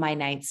been on my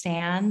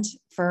nightstand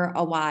for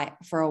a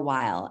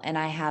while, and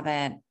I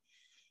haven't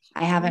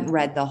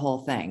read the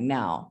whole thing.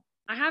 No.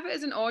 I have it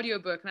as an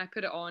audiobook, and I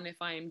put it on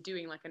if I'm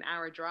doing like an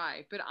hour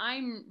drive, but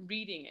I'm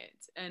reading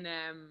it, and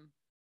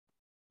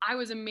I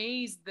was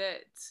amazed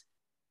that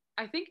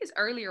I think it's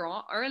early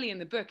in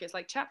the book. It's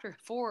like chapter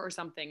 4 or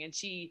something, and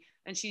she's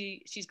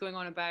going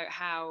on about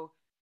how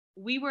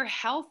we were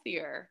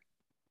healthier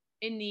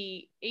in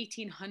the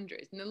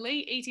 1800s, in the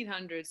late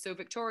 1800s, so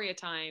Victorian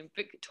time,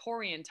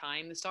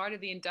 the start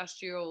of the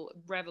Industrial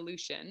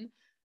Revolution.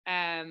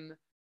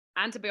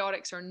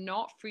 Antibiotics are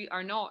not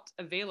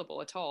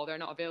available at all. They're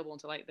not available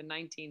until like the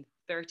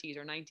 1930s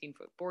or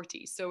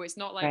 1940s. So it's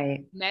not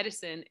like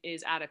medicine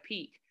is at a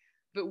peak,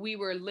 but we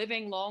were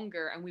living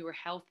longer and we were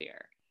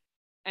healthier.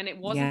 And it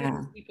wasn't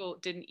because people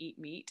didn't eat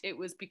meat. It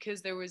was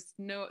because there was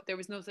no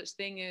such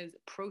thing as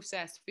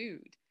processed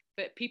food.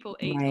 But people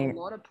ate a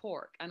lot of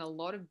pork and a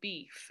lot of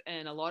beef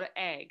and a lot of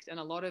eggs and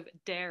a lot of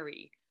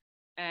dairy.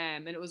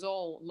 And it was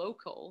all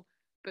local,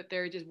 but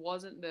there just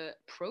wasn't the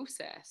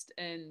processed.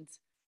 And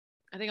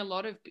I think it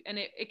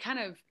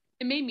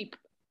made me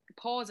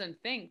pause and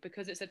think,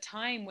 because it's a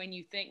time when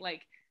you think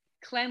like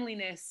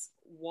cleanliness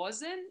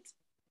wasn't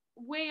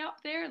way up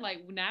there.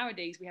 Like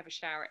nowadays we have a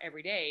shower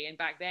every day, and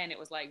back then it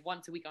was like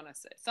once a week on a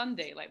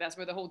Sunday. Like that's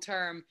where the whole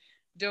term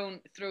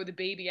 "don't throw the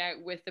baby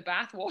out with the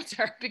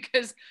bathwater"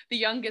 because the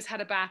youngest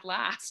had a bath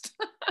last.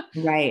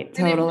 Right.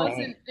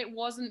 Totally. It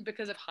wasn't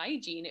because of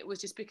hygiene. It was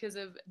just because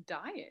of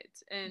diet.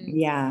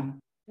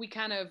 And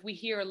we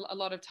hear a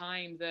lot of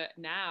time that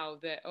now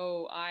that,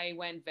 oh, I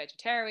went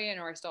vegetarian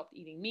or I stopped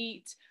eating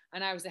meat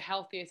and I was the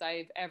healthiest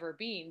I've ever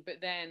been. But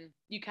then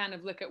you kind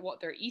of look at what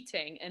they're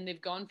eating, and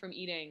they've gone from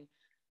eating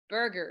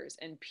burgers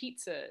and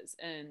pizzas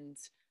and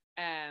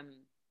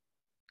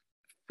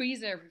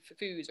freezer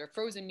foods or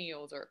frozen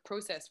meals or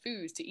processed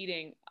foods to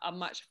eating a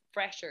much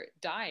fresher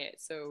diet.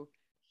 So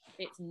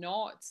it's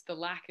not the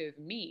lack of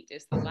meat,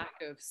 it's the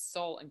lack of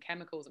salt and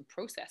chemicals and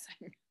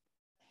processing.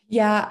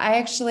 Yeah, I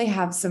actually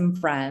have some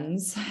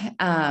friends.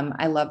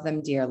 I love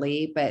them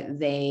dearly, but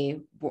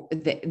I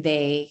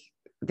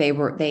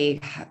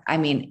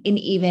mean, and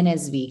even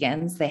as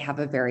vegans, they have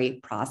a very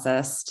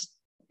processed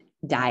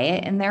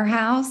diet in their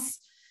house.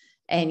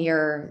 And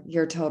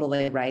you're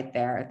totally right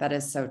there. That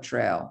is so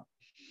true.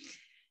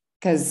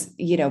 Because,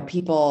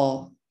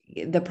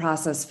 the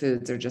processed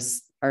foods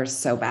are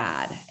so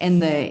bad,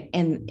 and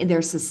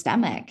they're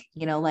systemic,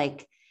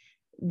 like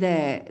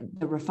the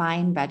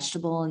refined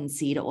vegetable and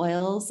seed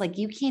oils. Like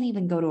you can't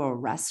even go to a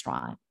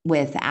restaurant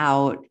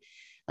without,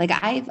 like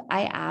I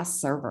ask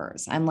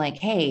servers, I'm like,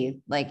 hey,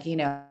 like,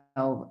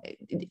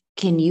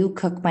 can you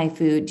cook my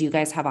food? Do you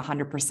guys have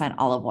 100%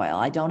 olive oil?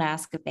 I don't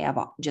ask if they have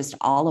just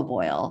olive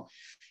oil,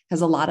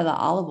 because a lot of the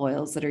olive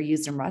oils that are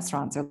used in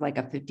restaurants are like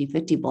a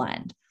 50-50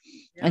 blend.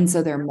 Yeah. And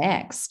so they're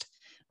mixed.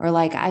 Or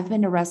like I've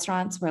been to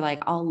restaurants where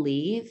like I'll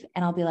leave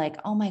and I'll be like,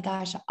 oh my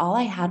gosh, all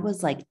I had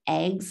was like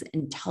eggs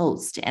and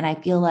toast. And I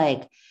feel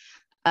like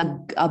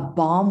a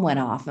bomb went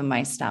off in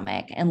my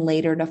stomach. And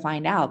later to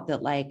find out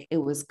that like it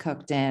was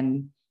cooked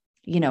in,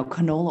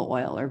 canola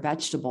oil or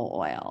vegetable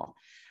oil.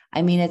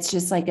 I mean, it's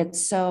just like,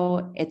 it's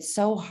so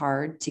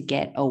hard to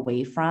get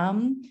away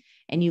from,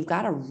 and you've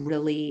got to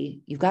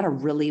really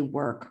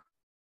work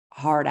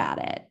hard at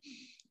it.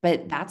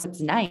 But that's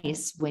what's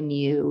nice when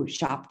you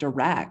shop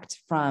direct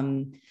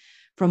from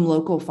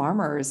local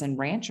farmers and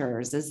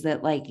ranchers, is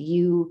that like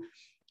you're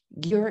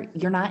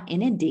not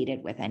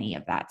inundated with any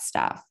of that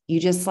stuff. You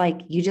just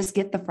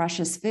get the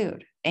freshest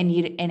food, and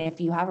if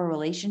you have a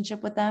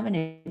relationship with them, and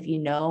if you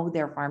know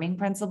their farming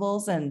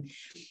principles and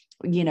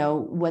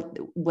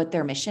what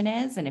their mission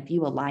is, and if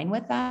you align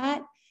with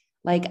that,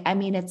 like, I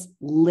mean, it's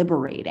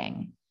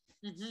liberating.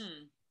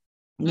 Mm-hmm.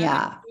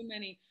 Yeah. So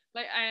many,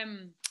 like,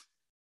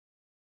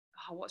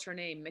 what's her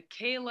name?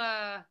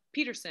 Michaela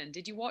Peterson.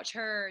 Did you watch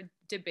her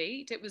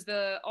debate? It was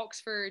the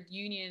Oxford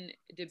Union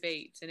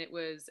debate, and it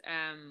was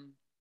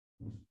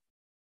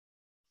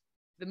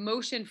the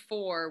motion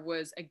for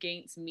was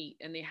against meat,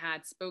 and they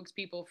had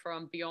spokespeople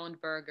from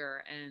Beyond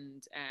Burger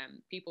and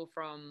people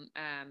from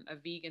a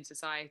vegan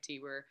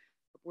society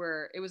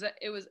where it was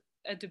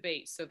a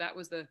debate. So that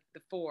was the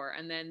for,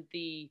 and then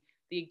the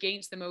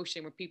against the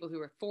motion were people who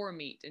were for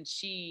meat, and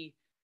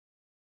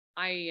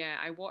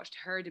I watched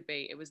her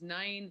debate. It was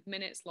 9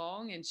 minutes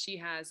long, and she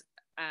has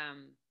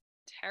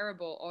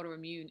terrible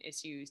autoimmune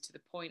issues to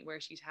the point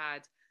where she's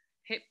had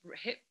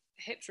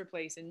hips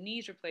replaced and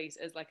knees replaced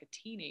as like a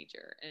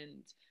teenager,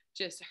 and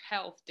just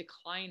health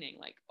declining,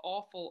 like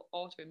awful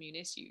autoimmune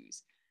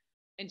issues.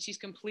 And she's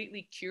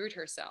completely cured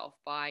herself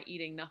by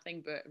eating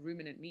nothing but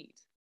ruminant meat.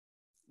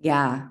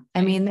 Yeah.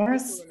 I mean,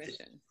 there's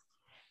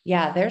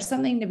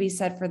something to be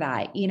said for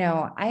that. You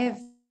know, I have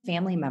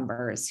family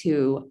members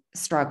who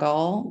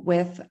struggle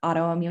with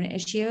autoimmune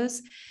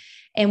issues.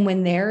 And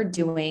when they're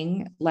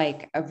doing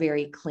like a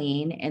very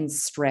clean and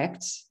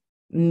strict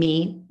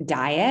meat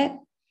diet,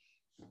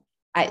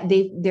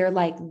 they're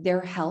like,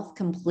 their health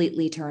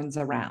completely turns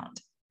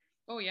around.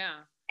 Oh yeah.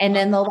 And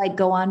then they'll like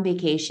go on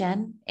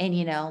vacation and,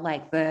 you know,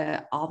 like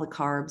all the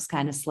carbs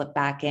kind of slip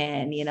back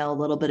in, you know, a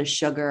little bit of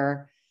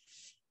sugar,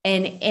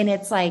 and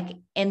it's like,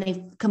 and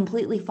they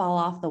completely fall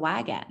off the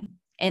wagon.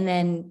 And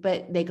then,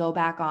 but they go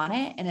back on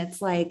it, and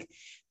it's like,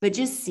 but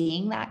just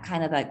seeing that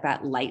kind of like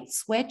that light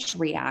switch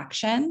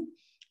reaction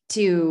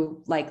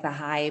to like the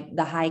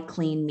high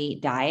clean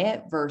meat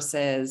diet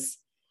versus,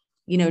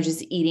 you know,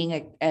 just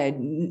eating a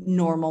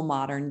normal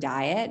modern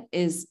diet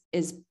is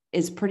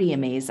pretty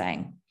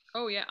amazing.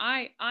 Oh yeah,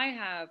 I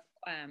have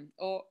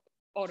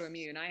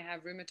autoimmune. I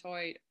have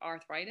rheumatoid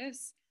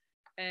arthritis,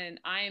 and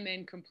I am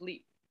in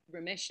complete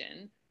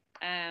remission.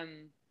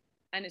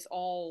 And it's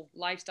all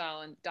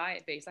lifestyle and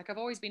diet based. Like I've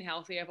always been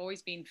healthy. I've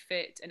always been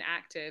fit and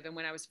active. And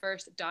when I was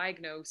first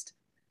diagnosed,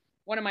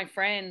 one of my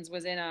friends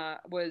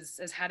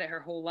has had it her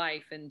whole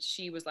life, and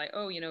she was like,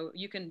 "Oh, you know,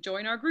 you can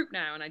join our group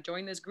now." And I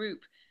joined this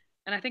group,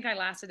 and I think I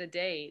lasted a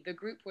day. The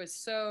group was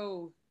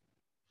so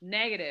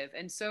negative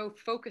and so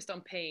focused on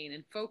pain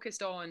and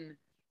focused on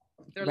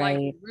their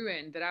life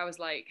ruined that I was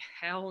like,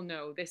 hell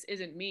no, this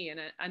isn't me.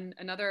 And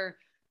another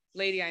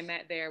lady I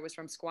met there was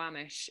from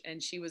Squamish,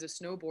 and she was a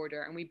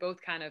snowboarder, and we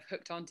both kind of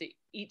hooked onto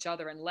each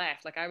other and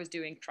left. Like I was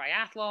doing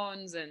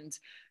triathlons,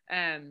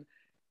 and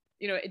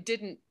you know,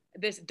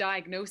 this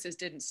diagnosis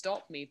didn't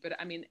stop me, but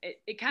I mean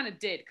it kind of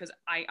did, because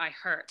I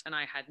hurt and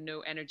I had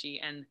no energy,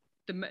 and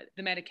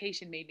the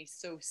medication made me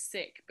so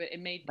sick, but it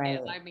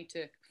allowed me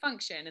to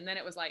function. And then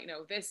it was like, you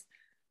know, this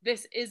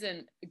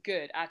isn't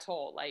good at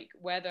all. Like,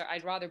 whether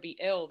I'd rather be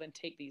ill than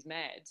take these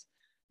meds.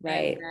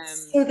 Right.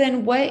 So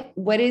then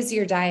what is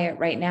your diet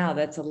right now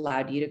that's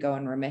allowed you to go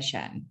in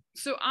remission?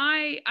 So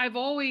I'm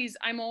always,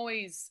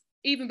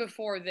 even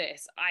before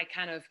this, I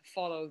kind of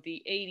follow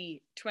the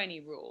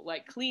 80-20 rule,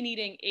 like clean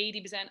eating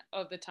 80%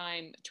 of the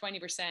time,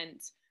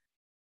 20%,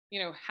 you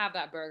know, have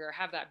that burger,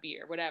 have that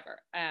beer, whatever.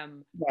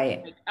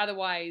 Like,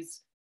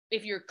 otherwise,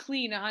 if you're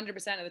clean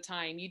 100% of the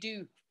time, you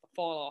do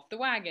fall off the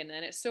wagon,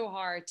 and it's so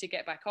hard to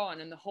get back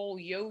on, and the whole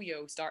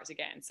yo-yo starts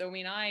again. So I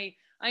mean,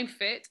 I'm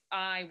fit,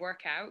 I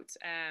work out,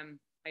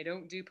 I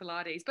don't do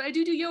Pilates, but I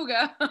do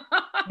yoga.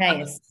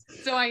 Nice.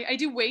 So I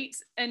do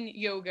weights and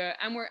yoga,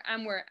 and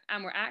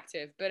we're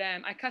active. But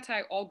I cut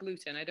out all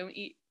gluten. I don't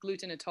eat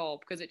gluten at all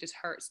because it just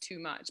hurts too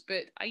much.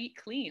 But I eat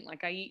clean.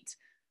 Like I eat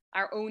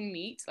our own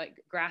meat,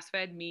 like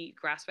grass-fed meat,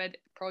 grass-fed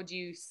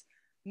produce,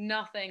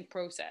 nothing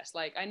processed.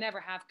 Like I never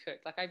have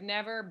cooked. Like I've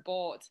never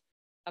bought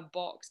a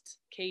boxed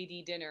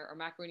KD dinner or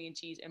macaroni and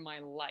cheese in my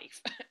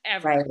life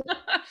ever. Right.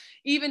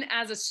 Even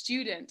as a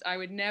student, I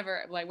would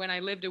never, like when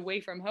I lived away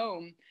from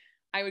home,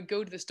 I would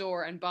go to the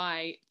store and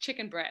buy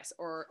chicken breast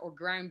or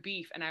ground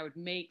beef, and I would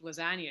make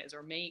lasagnas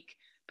or make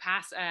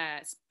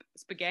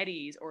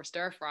spaghettis or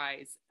stir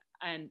fries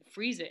and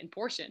freeze it in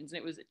portions.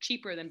 And it was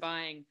cheaper than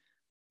buying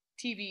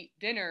TV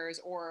dinners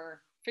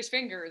or fish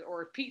fingers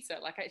or pizza.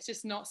 Like it's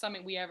just not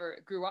something we ever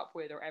grew up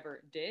with or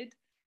ever did.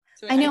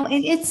 So I know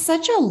it's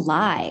such a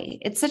lie.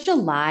 It's such a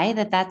lie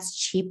that that's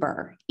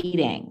cheaper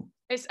eating.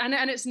 It's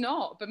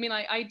not. But I mean,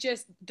 like I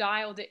just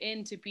dialed it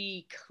in to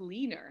be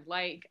cleaner.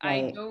 Like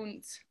I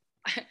don't.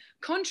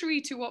 Contrary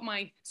to what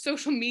my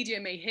social media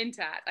may hint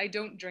at, I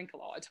don't drink a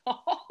lot at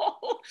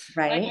all.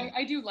 Right. Like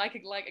I do like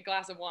a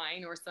glass of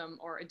wine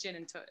or a gin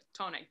and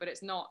tonic, but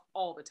it's not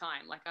all the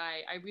time. Like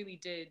I really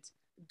did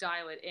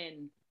dial it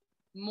in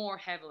more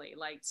heavily,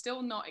 like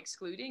still not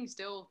excluding,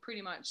 still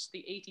pretty much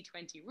the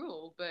 80-20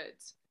 rule,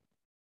 but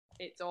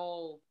it's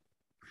all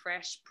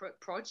fresh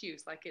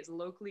produce, like it's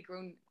locally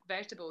grown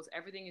vegetables,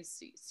 everything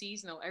is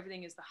seasonal,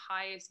 everything is the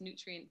highest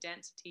nutrient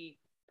density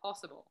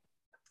possible.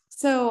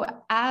 So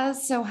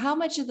how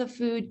much of the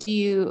food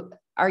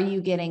are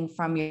you getting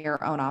from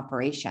your own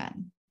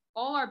operation?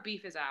 All our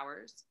beef is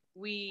ours.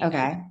 We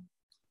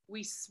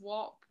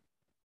swap.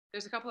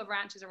 There's a couple of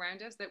ranches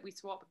around us that we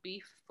swap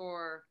beef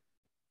for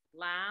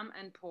lamb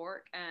and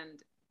pork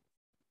and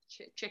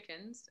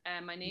chickens.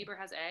 My neighbor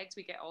has eggs.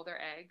 We get all their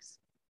eggs.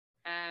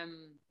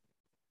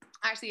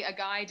 Actually, a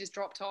guy just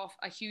dropped off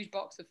a huge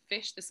box of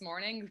fish this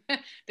morning.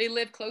 They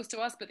live close to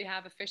us, but they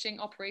have a fishing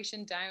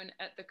operation down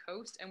at the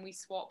coast, and we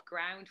swap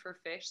ground for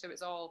fish. So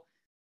it's all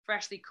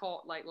freshly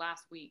caught like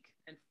last week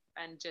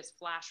and just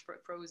flash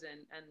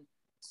frozen and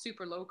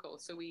super local.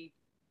 So we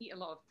eat a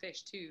lot of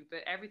fish too,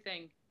 but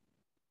everything.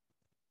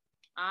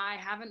 I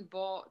haven't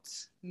bought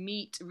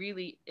meat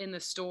really in the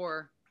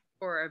store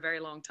for a very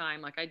long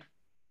time.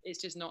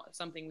 It's just not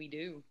something we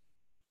do.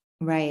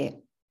 Right.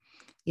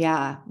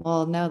 Yeah.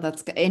 Well, no,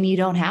 that's good. And you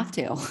don't have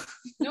to.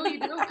 No, you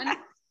don't. And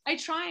I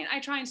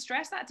try and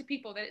stress that to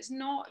people that it's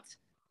not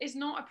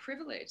a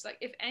privilege. Like,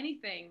 if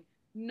anything,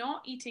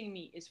 not eating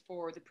meat is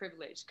for the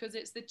privileged, because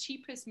it's the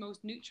cheapest,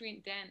 most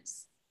nutrient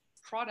dense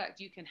product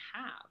you can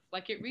have.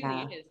 Like, it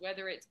really is,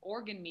 whether it's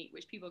organ meat,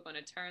 which people are going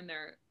to turn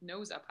their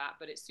nose up at,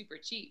 but it's super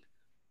cheap,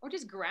 or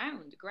just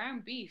ground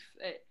beef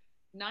at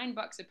 $9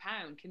 a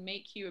pound can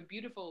make you a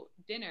beautiful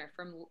dinner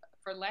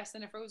for less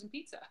than a frozen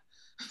pizza.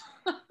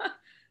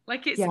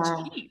 Like, it's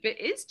cheap. It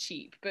is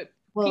cheap, but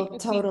well,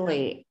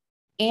 totally.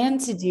 And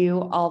to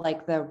do all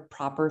like the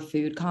proper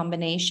food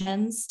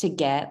combinations to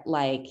get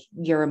like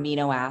your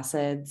amino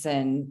acids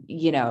and,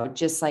 you know,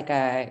 just like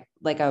a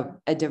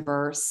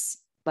diverse,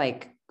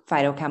 like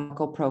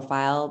phytochemical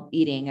profile,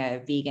 eating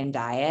a vegan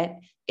diet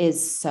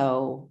is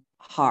so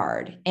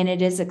hard, and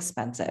it is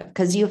expensive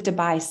because you have to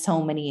buy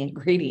so many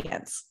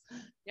ingredients.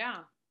 Yeah.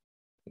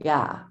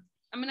 Yeah.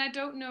 I mean, I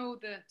don't know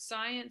the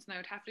science and I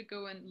would have to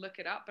go and look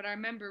it up, but I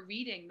remember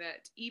reading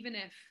that even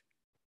if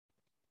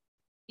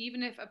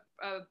a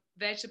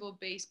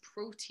vegetable-based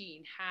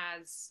protein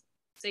has,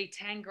 say,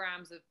 10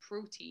 grams of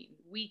protein,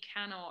 we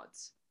cannot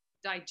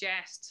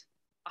digest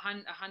 100%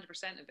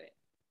 of it.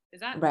 Is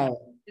that right?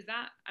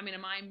 I mean,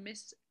 am I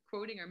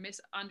misquoting or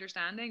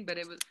misunderstanding? But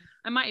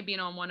I might have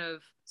been on one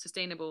of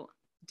Sustainable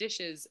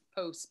Dishes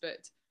posts,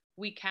 but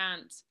we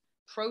can't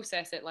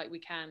process it like we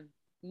can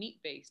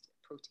meat-based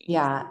protein.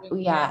 Yeah.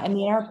 I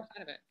mean,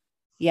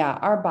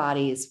 our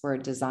bodies were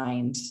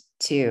designed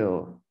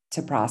to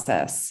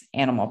process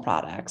animal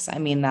products. I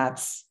mean,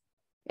 it's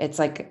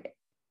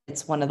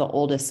one of the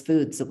oldest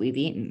foods that we've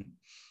eaten.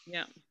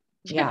 Yeah.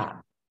 Yeah.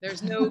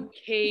 There's no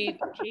cave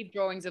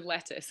drawings of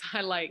lettuce.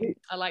 I like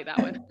that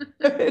one.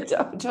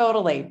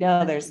 Totally.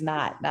 No, there's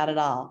not at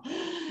all.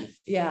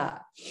 Yeah.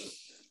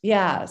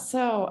 Yeah.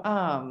 So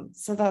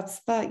that's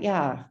that.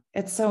 Yeah.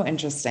 It's so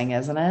interesting,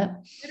 isn't it?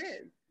 It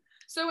is.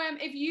 So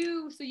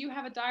you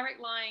have a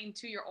direct line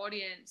to your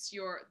audience,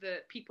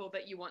 the people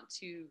that you want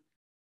to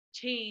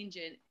change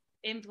and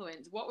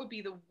influence, what would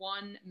be the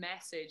one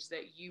message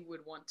that you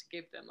would want to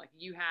give them? Like,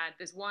 you had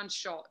this one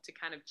shot to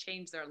kind of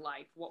change their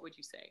life, what would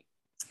you say?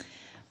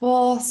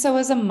 Well, so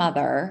as a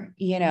mother,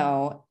 you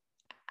know,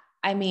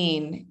 I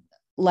mean,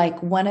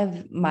 like one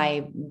of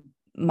my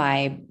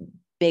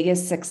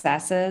biggest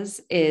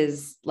successes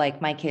is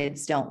like my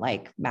kids don't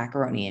like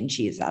macaroni and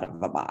cheese out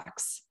of a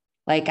box.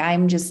 Like,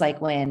 I'm just like,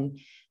 when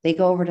they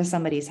go over to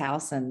somebody's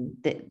house and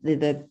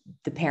the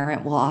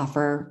parent will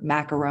offer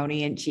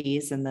macaroni and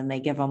cheese, and then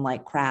they give them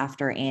like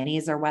Kraft or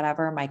Annie's or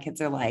whatever, my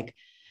kids are like,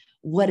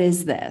 what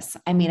is this?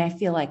 I mean, I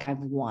feel like I've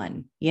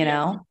won, you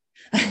know?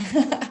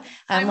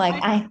 I'm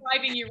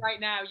describing you right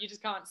now. You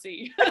just can't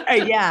see.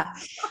 Yeah.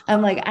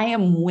 I'm like, I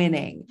am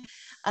winning.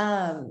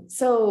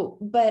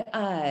 But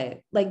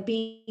like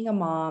being a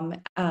mom,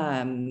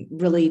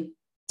 really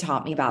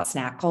taught me about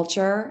snack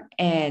culture.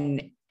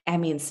 And I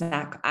mean,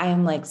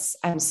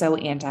 I'm so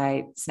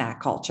anti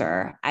snack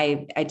culture.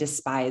 I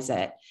despise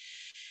it.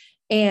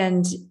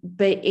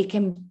 But it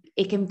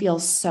can feel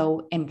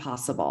so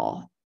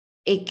impossible.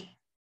 It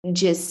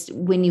just,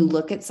 when you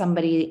look at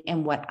somebody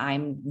and what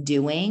I'm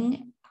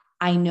doing,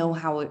 I know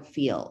how it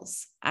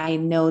feels. I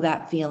know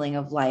that feeling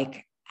of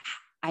like,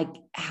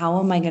 how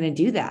am I going to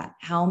do that?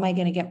 How am I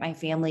going to get my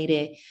family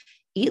to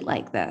eat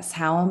like this?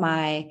 How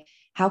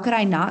could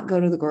I not go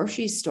to the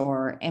grocery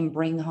store and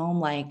bring home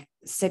like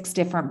 6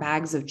 different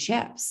bags of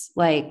chips?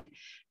 Like,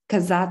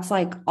 cause that's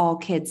like all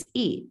kids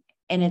eat.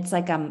 And it's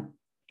like, and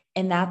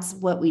that's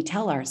what we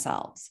tell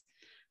ourselves.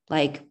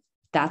 Like,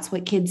 that's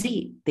what kids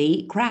eat. They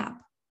eat crap.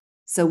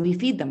 So we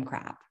feed them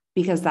crap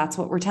because that's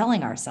what we're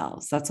telling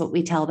ourselves. That's what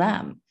we tell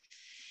them.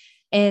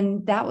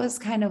 And that was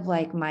kind of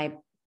like my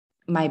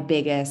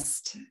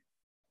biggest,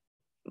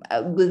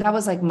 that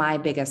was like my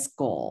biggest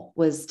goal,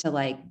 was to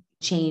like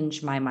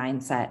change my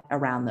mindset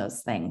around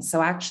those things. So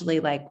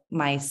actually, like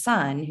my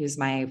son, who's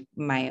my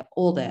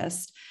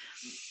oldest,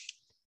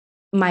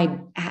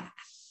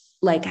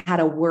 had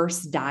a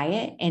worse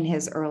diet in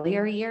his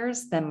earlier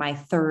years than my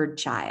third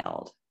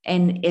child.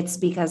 And it's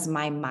because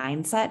my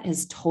mindset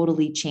has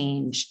totally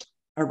changed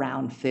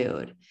around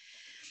food.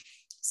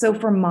 So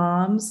for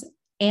moms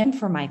and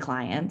for my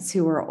clients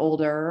who are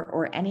older,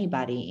 or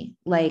anybody,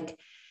 like,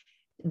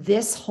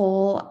 this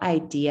whole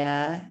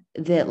idea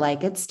that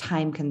like it's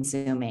time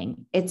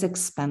consuming, it's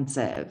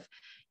expensive,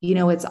 you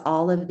know, it's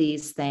all of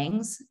these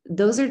things.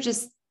 Those are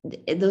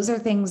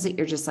things that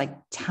you're just like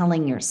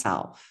telling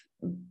yourself.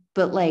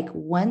 But like,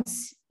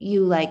 once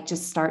you like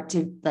just start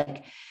to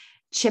like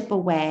chip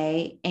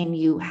away and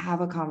you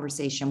have a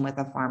conversation with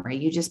a farmer.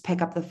 You just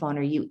pick up the phone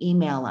or you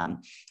email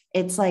them.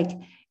 It's like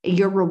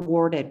you're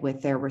rewarded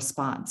with their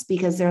response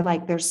because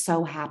they're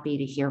so happy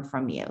to hear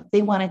from you.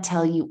 They want to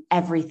tell you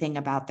everything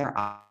about their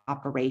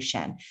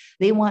operation.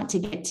 They want to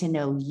get to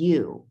know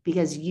you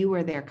because you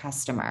are their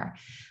customer.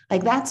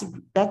 Like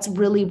that's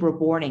really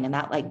rewarding, and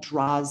that like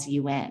draws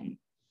you in.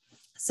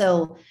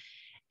 So,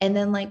 and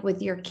then like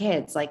with your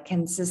kids, like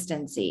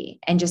consistency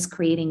and just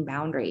creating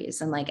boundaries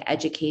and like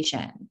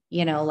education,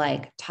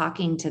 like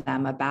talking to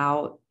them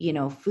about,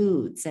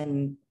 foods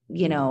and,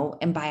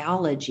 and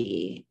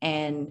biology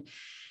and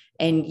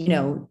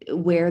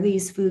where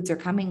these foods are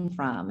coming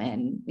from.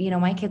 And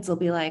my kids will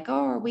be like,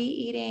 oh, are we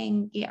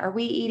eating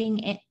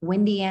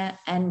Windy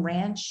and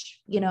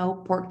Ranch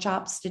pork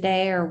chops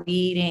today? Are we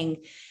eating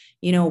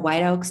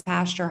White Oaks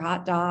pasture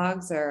hot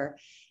dogs? Or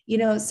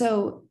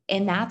so,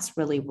 and that's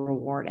really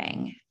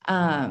rewarding.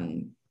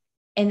 And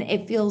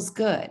it feels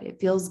good. It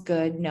feels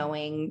good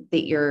knowing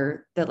that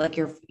your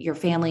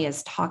family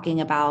is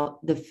talking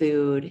about the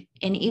food.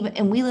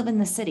 And we live in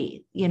the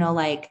city,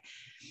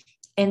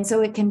 and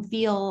so it can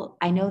feel,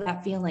 I know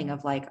that feeling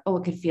of like, oh,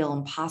 it could feel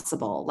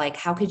impossible. Like,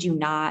 how could you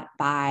not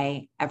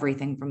buy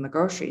everything from the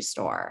grocery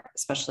store,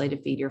 especially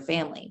to feed your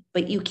family?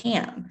 But you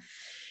can.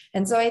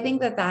 And so I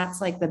think that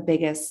that's like the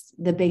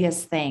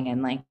biggest thing.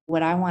 And like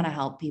what I want to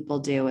help people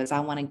do is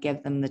I want to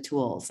give them the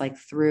tools, like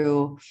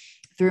through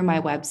my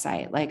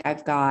website. Like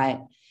I've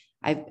got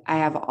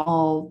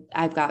all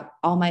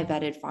my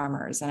vetted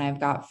farmers, and I've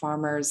got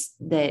farmers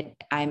that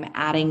I'm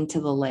adding to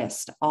the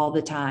list all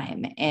the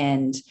time.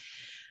 And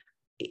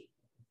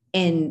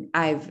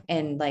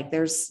like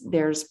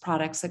there's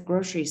products at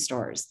grocery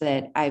stores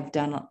that I've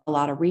done a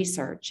lot of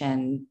research,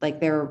 and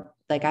like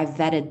I've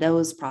vetted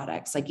those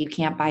products. Like you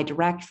can't buy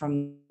direct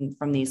from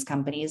these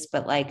companies,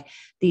 but like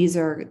these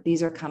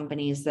are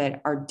companies that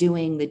are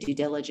doing the due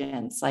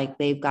diligence. Like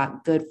they've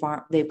got good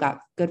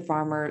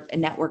farmer, a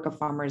network of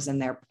farmers in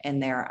their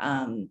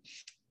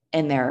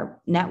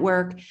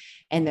network,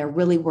 and they're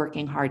really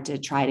working hard to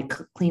try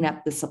to clean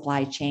up the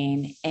supply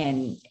chain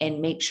and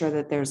make sure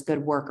that there's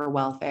good worker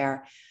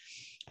welfare.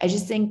 I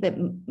just think that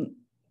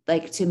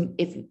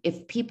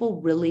if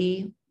people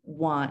really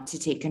want to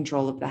take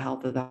control of the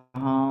health of the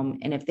home,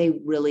 and if they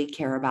really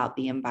care about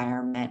the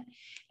environment,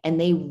 and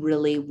they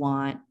really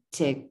want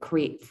to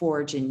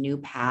forge a new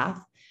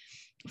path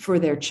for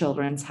their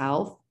children's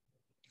health,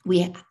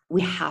 we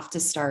have to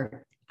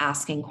start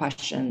asking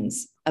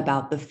questions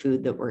about the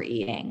food that we're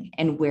eating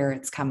and where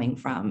it's coming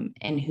from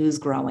and who's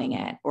growing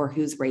it or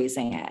who's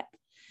raising it.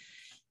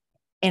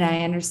 And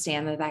I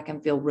understand that can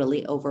feel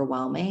really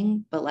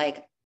overwhelming, but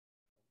like,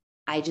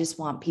 I just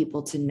want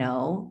people to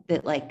know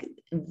that like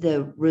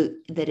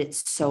that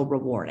it's so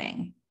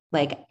rewarding.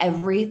 Like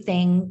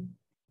everything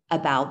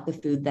about the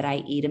food that I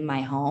eat in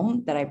my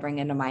home, that I bring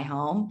into my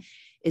home,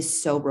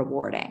 is so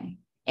rewarding.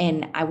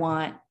 And I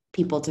want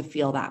people to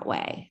feel that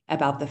way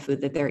about the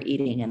food that they're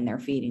eating and they're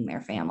feeding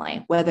their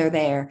family, whether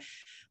they're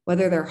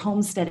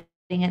homesteading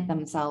it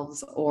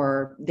themselves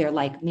or they're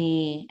like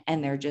me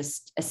and they're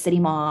just a city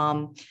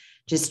mom,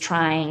 just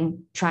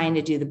trying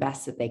to do the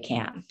best that they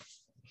can.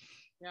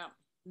 Yeah.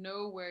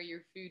 Know where your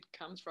food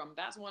comes from.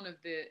 That's one of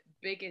the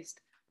biggest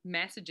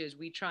messages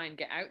we try and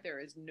get out there,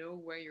 is know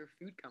where your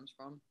food comes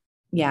from.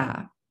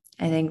 Yeah.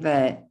 I think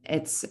that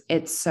it's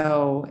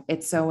so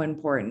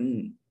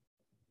important.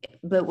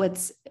 But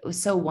what's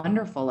so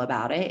wonderful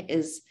about it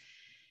is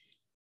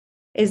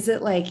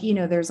that like,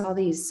 there's all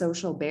these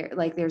social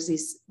like there's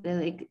these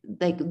like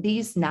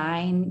these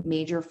 9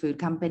 major food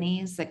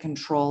companies that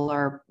control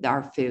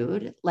our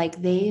food.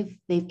 Like they've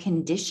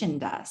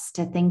conditioned us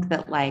to think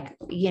that like,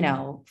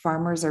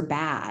 farmers are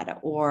bad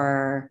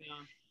or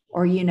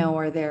or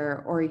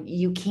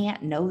you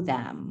can't know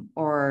them,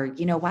 or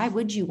why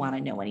would you want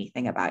to know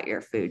anything about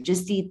your food?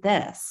 Just eat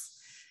this.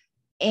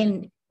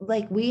 And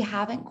like we've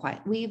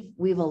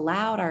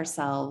allowed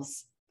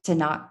ourselves to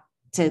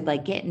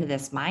like get into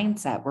this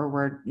mindset where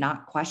we're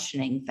not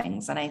questioning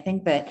things. And I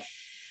think that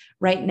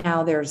right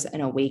now there's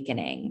an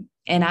awakening,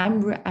 and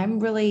I'm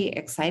really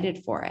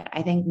excited for it.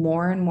 I think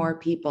more and more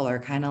people are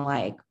kind of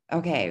like,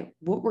 okay,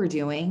 what we're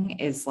doing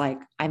is like,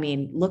 I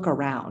mean, look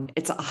around.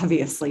 It's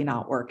obviously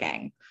not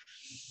working.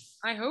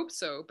 I hope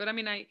so. But I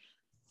mean,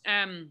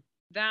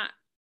 that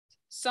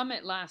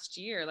summit last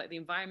year, like the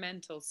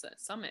environmental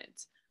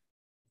summit,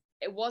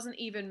 it wasn't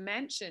even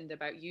mentioned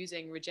about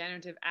using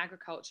regenerative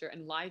agriculture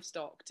and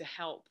livestock to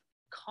help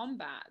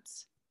combat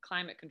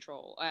climate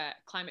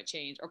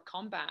change, or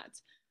combat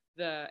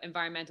the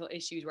environmental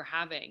issues we're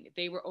having.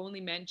 They were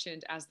only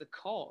mentioned as the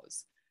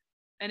cause.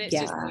 And it's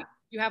just like,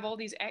 you have all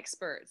these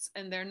experts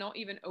and they're not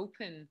even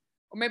open,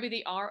 or maybe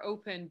they are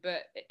open,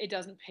 but it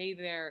doesn't pay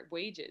their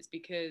wages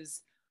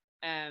because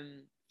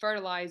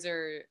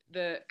fertilizer,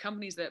 the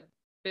companies that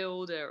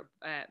build or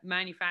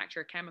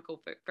manufacture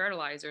chemical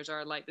fertilizers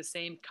are like the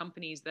same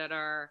companies that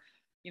are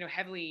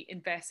heavily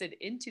invested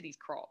into these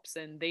crops,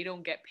 and they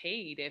don't get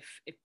paid if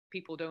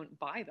people don't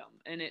buy them,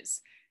 and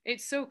it's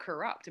so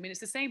corrupt. I mean, it's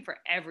the same for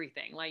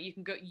everything. Like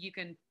you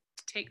can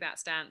take that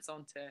stance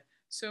onto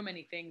so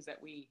many things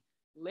that we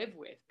live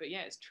with. But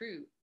yeah, it's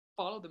true.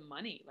 Follow the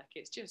money. Like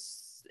it's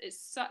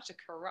such a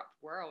corrupt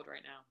world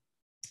right now.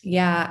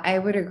 Yeah, I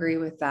would agree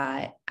with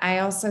that. I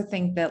also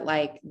think that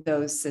like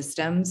those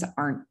systems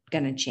aren't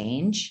going to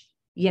change,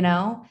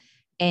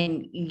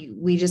 and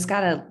we just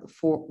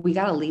we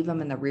got to leave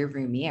them in the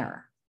rearview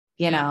mirror,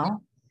 you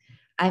know?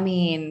 I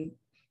mean,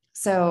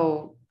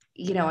 so,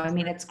 I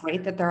mean, it's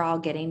great that they're all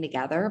getting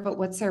together, but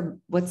what's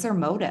their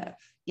motive?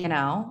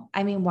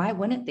 I mean, why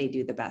wouldn't they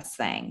do the best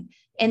thing?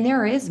 And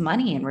there is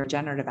money in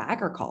regenerative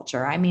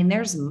agriculture. I mean,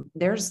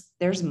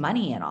 there's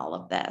money in all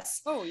of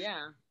this. Oh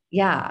yeah.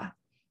 Yeah.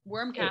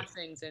 Worm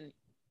castings and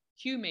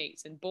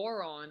humates and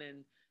boron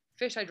and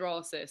fish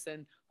hydrolysis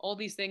and all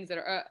these things that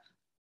are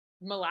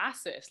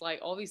molasses, like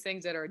all these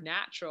things that are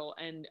natural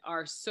and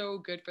are so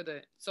good for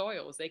the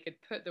soils. They could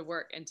put the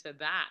work into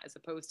that as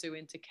opposed to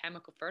into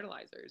chemical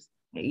fertilizers.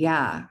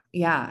 Yeah,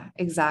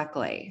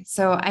 exactly.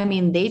 So, I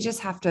mean, they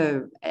just have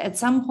to, at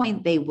some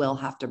point, they will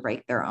have to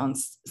break their own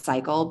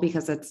cycle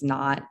because it's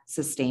not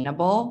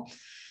sustainable.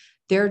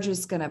 They're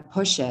just going to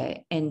push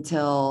it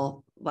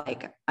until,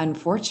 like,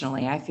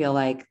 unfortunately, I feel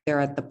like they're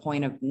at the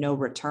point of no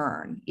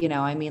return.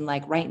 I mean,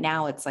 like right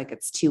now, it's like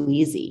it's too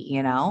easy,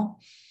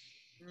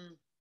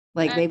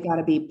 like they've got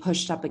to be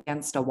pushed up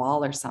against a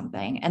wall or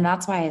something. And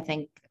that's why I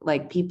think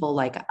like people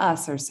like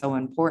us are so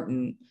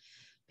important,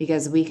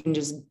 because we can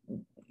just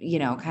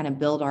kind of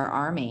build our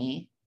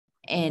army,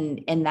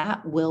 and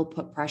that will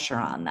put pressure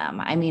on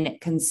them. I mean,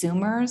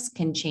 consumers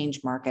can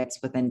change markets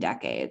within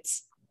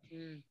decades.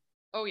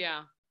 Oh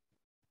yeah.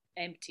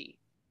 Empty.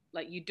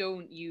 Like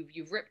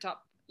you've ripped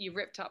up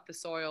the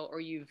soil,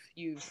 or you've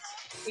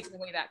taken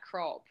away that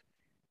crop.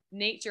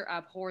 Nature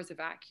abhors a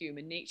vacuum,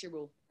 and nature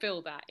will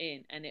fill that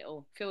in, and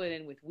it'll fill it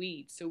in with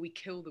weeds. So we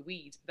kill the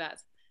weeds. But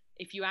that's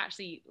if you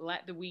actually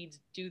let the weeds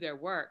do their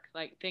work,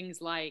 like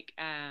things like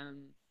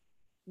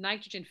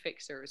nitrogen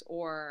fixers,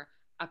 or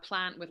a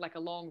plant with like a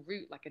long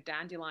root like a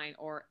dandelion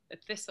or a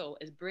thistle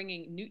is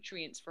bringing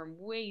nutrients from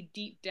way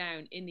deep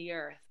down in the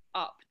earth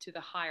up to the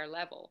higher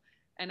level.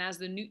 And as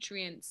the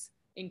nutrients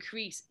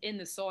increase in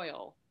the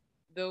soil,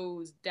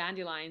 those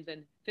dandelions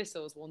and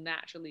thistles will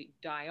naturally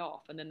die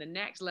off, and then the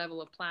next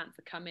level of plants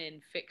that come in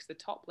fix the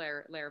top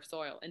layer of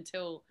soil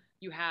until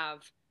you have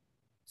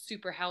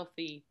super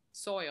healthy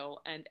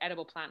soil and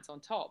edible plants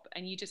on top,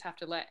 and you just have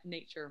to let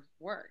nature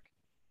work.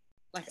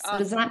 Like so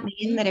does that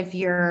mean that if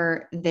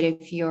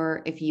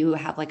you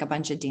have like a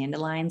bunch of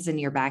dandelions in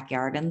your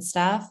backyard and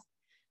stuff,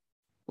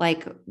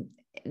 like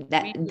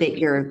that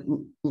you're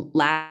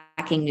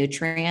lacking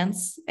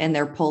nutrients and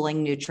they're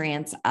pulling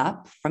nutrients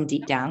up from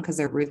deep down because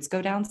their roots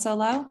go down so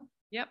low?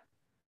 Yep,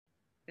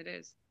 it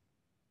is.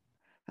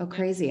 Oh,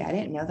 crazy. Yeah. I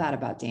didn't know that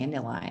about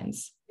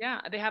dandelions.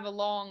 Yeah, they have a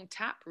long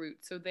tap root,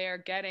 so they're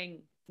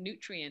getting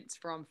nutrients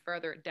from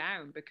further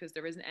down because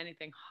there isn't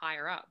anything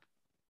higher up.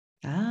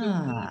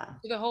 So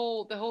the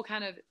whole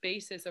kind of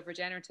basis of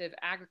regenerative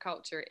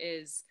agriculture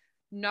is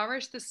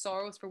nourish the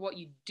soils for what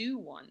you do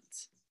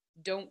want.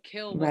 Don't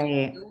kill what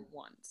you don't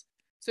want.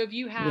 So if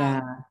you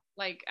have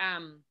like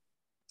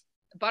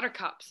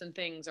buttercups and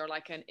things, or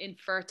like an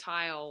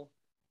infertile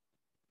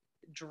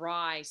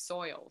dry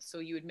soil, so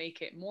you would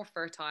make it more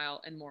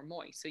fertile and more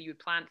moist. So you would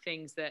plant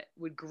things that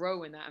would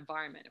grow in that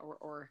environment,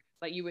 or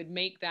like you would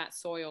make that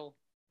soil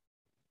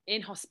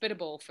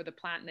inhospitable for the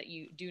plant that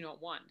you do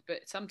not want.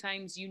 But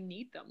sometimes you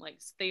need them. Like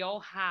they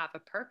all have a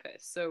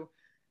purpose. So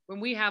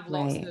when we have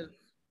lots of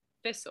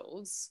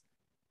thistles,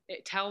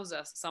 it tells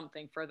us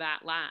something for that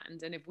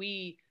land. And if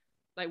we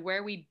like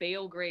where we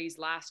bale graze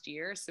last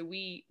year, so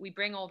we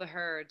bring all the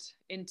herd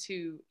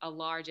into a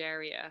large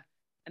area,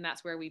 and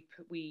that's where we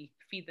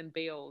feed them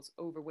bales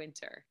over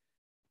winter.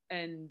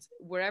 And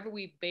wherever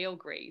we bale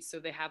graze, so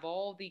they have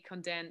all the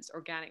condensed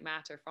organic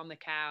matter from the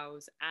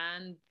cows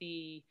and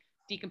the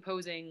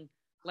decomposing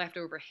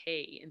leftover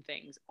hay and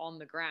things on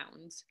the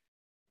ground.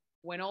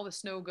 When all the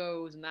snow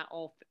goes and that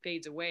all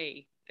fades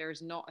away,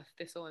 there's not a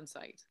thistle in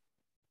sight.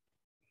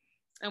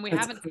 And we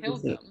haven't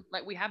killed them.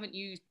 Like we haven't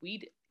used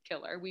weed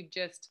killer. We've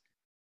just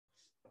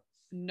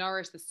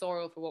nourished the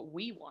soil for what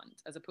we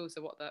want, as opposed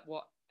to what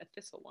a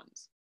thistle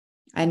wants.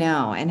 I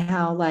know. And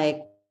how,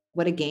 like,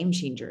 what a game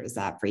changer is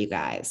that for you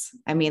guys?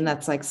 I mean,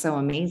 that's like so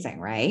amazing,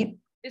 right?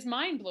 It's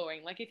mind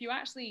blowing. Like if you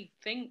actually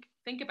think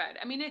about it.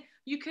 I mean,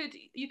 you could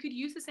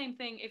use the same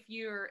thing if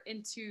you're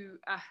into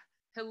a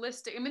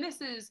holistic. I mean,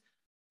 this is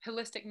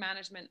holistic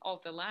management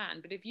of the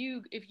land. But if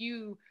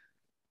you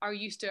are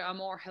used to a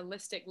more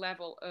holistic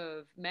level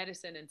of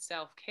medicine and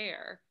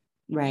self-care,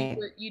 right,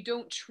 you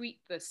don't treat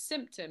the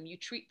symptom, you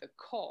treat the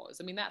cause.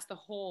 I mean, that's the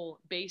whole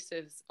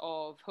basis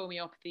of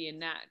homeopathy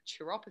and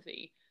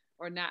naturopathy,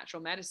 or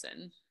natural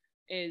medicine,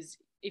 is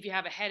if you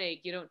have a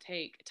headache, you don't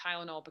take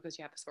Tylenol because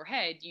you have a sore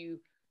head. You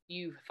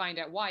find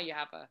out why you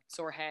have a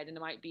sore head, and it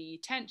might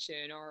be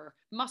tension or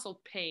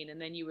muscle pain,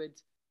 and then you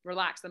would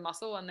relax the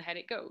muscle and the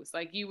headache goes.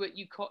 Like you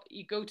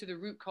go to the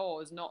root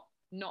cause, not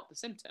not the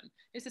symptom.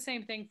 It's the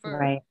same thing for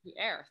Right. the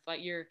earth.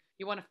 Like you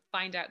want to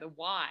find out the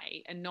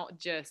why and not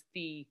just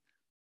the,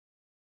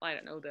 I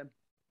don't know, the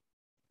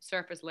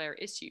surface layer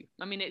issue.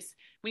 I mean, it's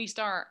when you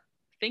start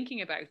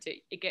thinking about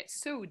it, it gets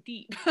so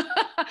deep,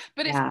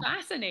 but it's Yeah.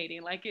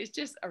 fascinating. Like it's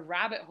just a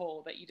rabbit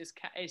hole that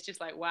it's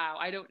just like, wow,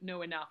 I don't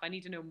know enough. I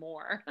need to know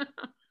more.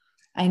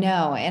 I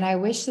know. And I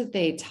wish that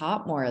they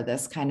taught more of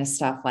this kind of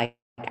stuff like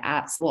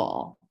at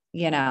school,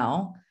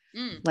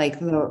 like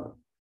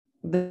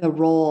the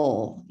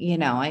role,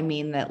 I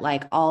mean, that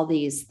like all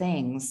these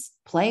things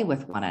play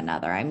with one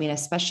another. I mean,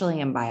 especially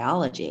in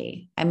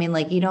biology. I mean,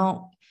 like you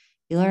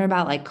learn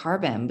about like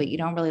carbon, but you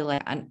don't really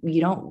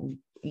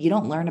you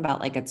don't learn about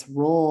like its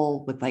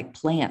role with like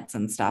plants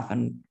and stuff.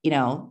 And,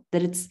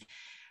 that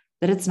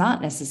it's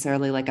not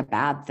necessarily like a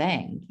bad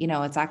thing.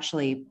 It's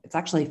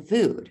actually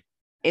food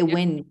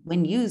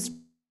when used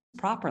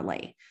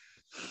properly.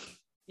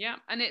 Yeah.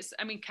 And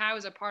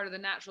cows are part of the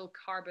natural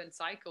carbon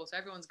cycle. So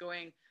everyone's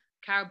going,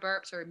 cow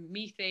burps are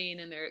methane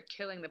and they're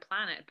killing the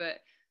planet. But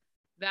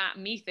that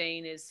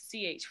methane is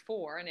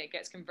CH4 and it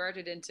gets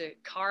converted into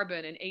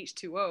carbon and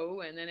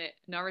H2O, and then it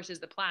nourishes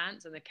the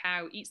plants, and the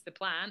cow eats the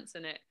plants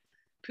and it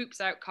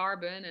poops out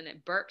carbon and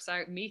it burps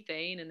out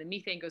methane, and the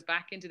methane goes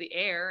back into the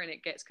air and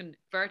it gets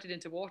converted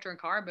into water and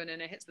carbon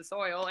and it hits the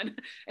soil, and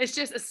it's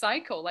just a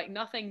cycle. Like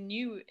nothing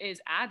new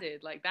is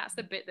added. Like that's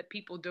the bit that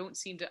people don't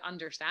seem to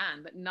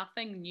understand, that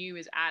nothing new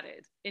is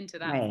added into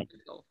that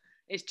cycle.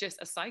 It's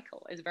just a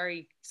cycle. It's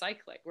very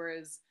cyclic,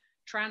 whereas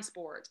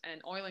transport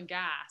and oil and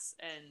gas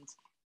and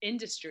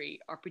industry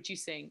are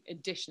producing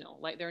additional,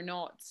 like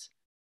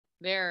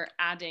they're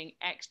adding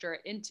extra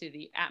into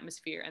the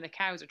atmosphere, and the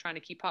cows are trying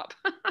to keep up.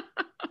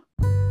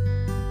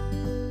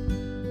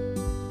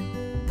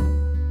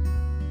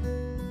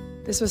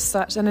 This was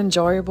such an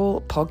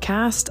enjoyable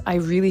podcast. I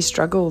really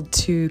struggled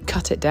to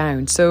cut it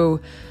down. So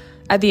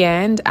at the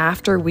end,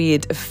 after we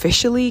had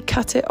officially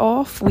cut it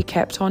off, we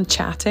kept on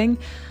chatting,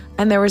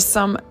 and there was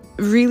some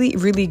really,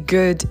 really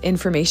good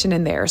information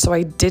in there. So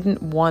I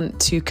didn't want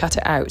to cut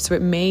it out. So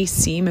it may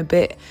seem a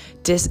bit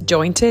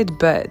disjointed,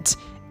 but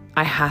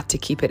I had to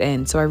keep it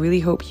in. So I really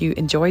hope you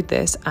enjoyed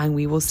this, and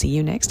we will see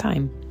you next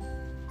time.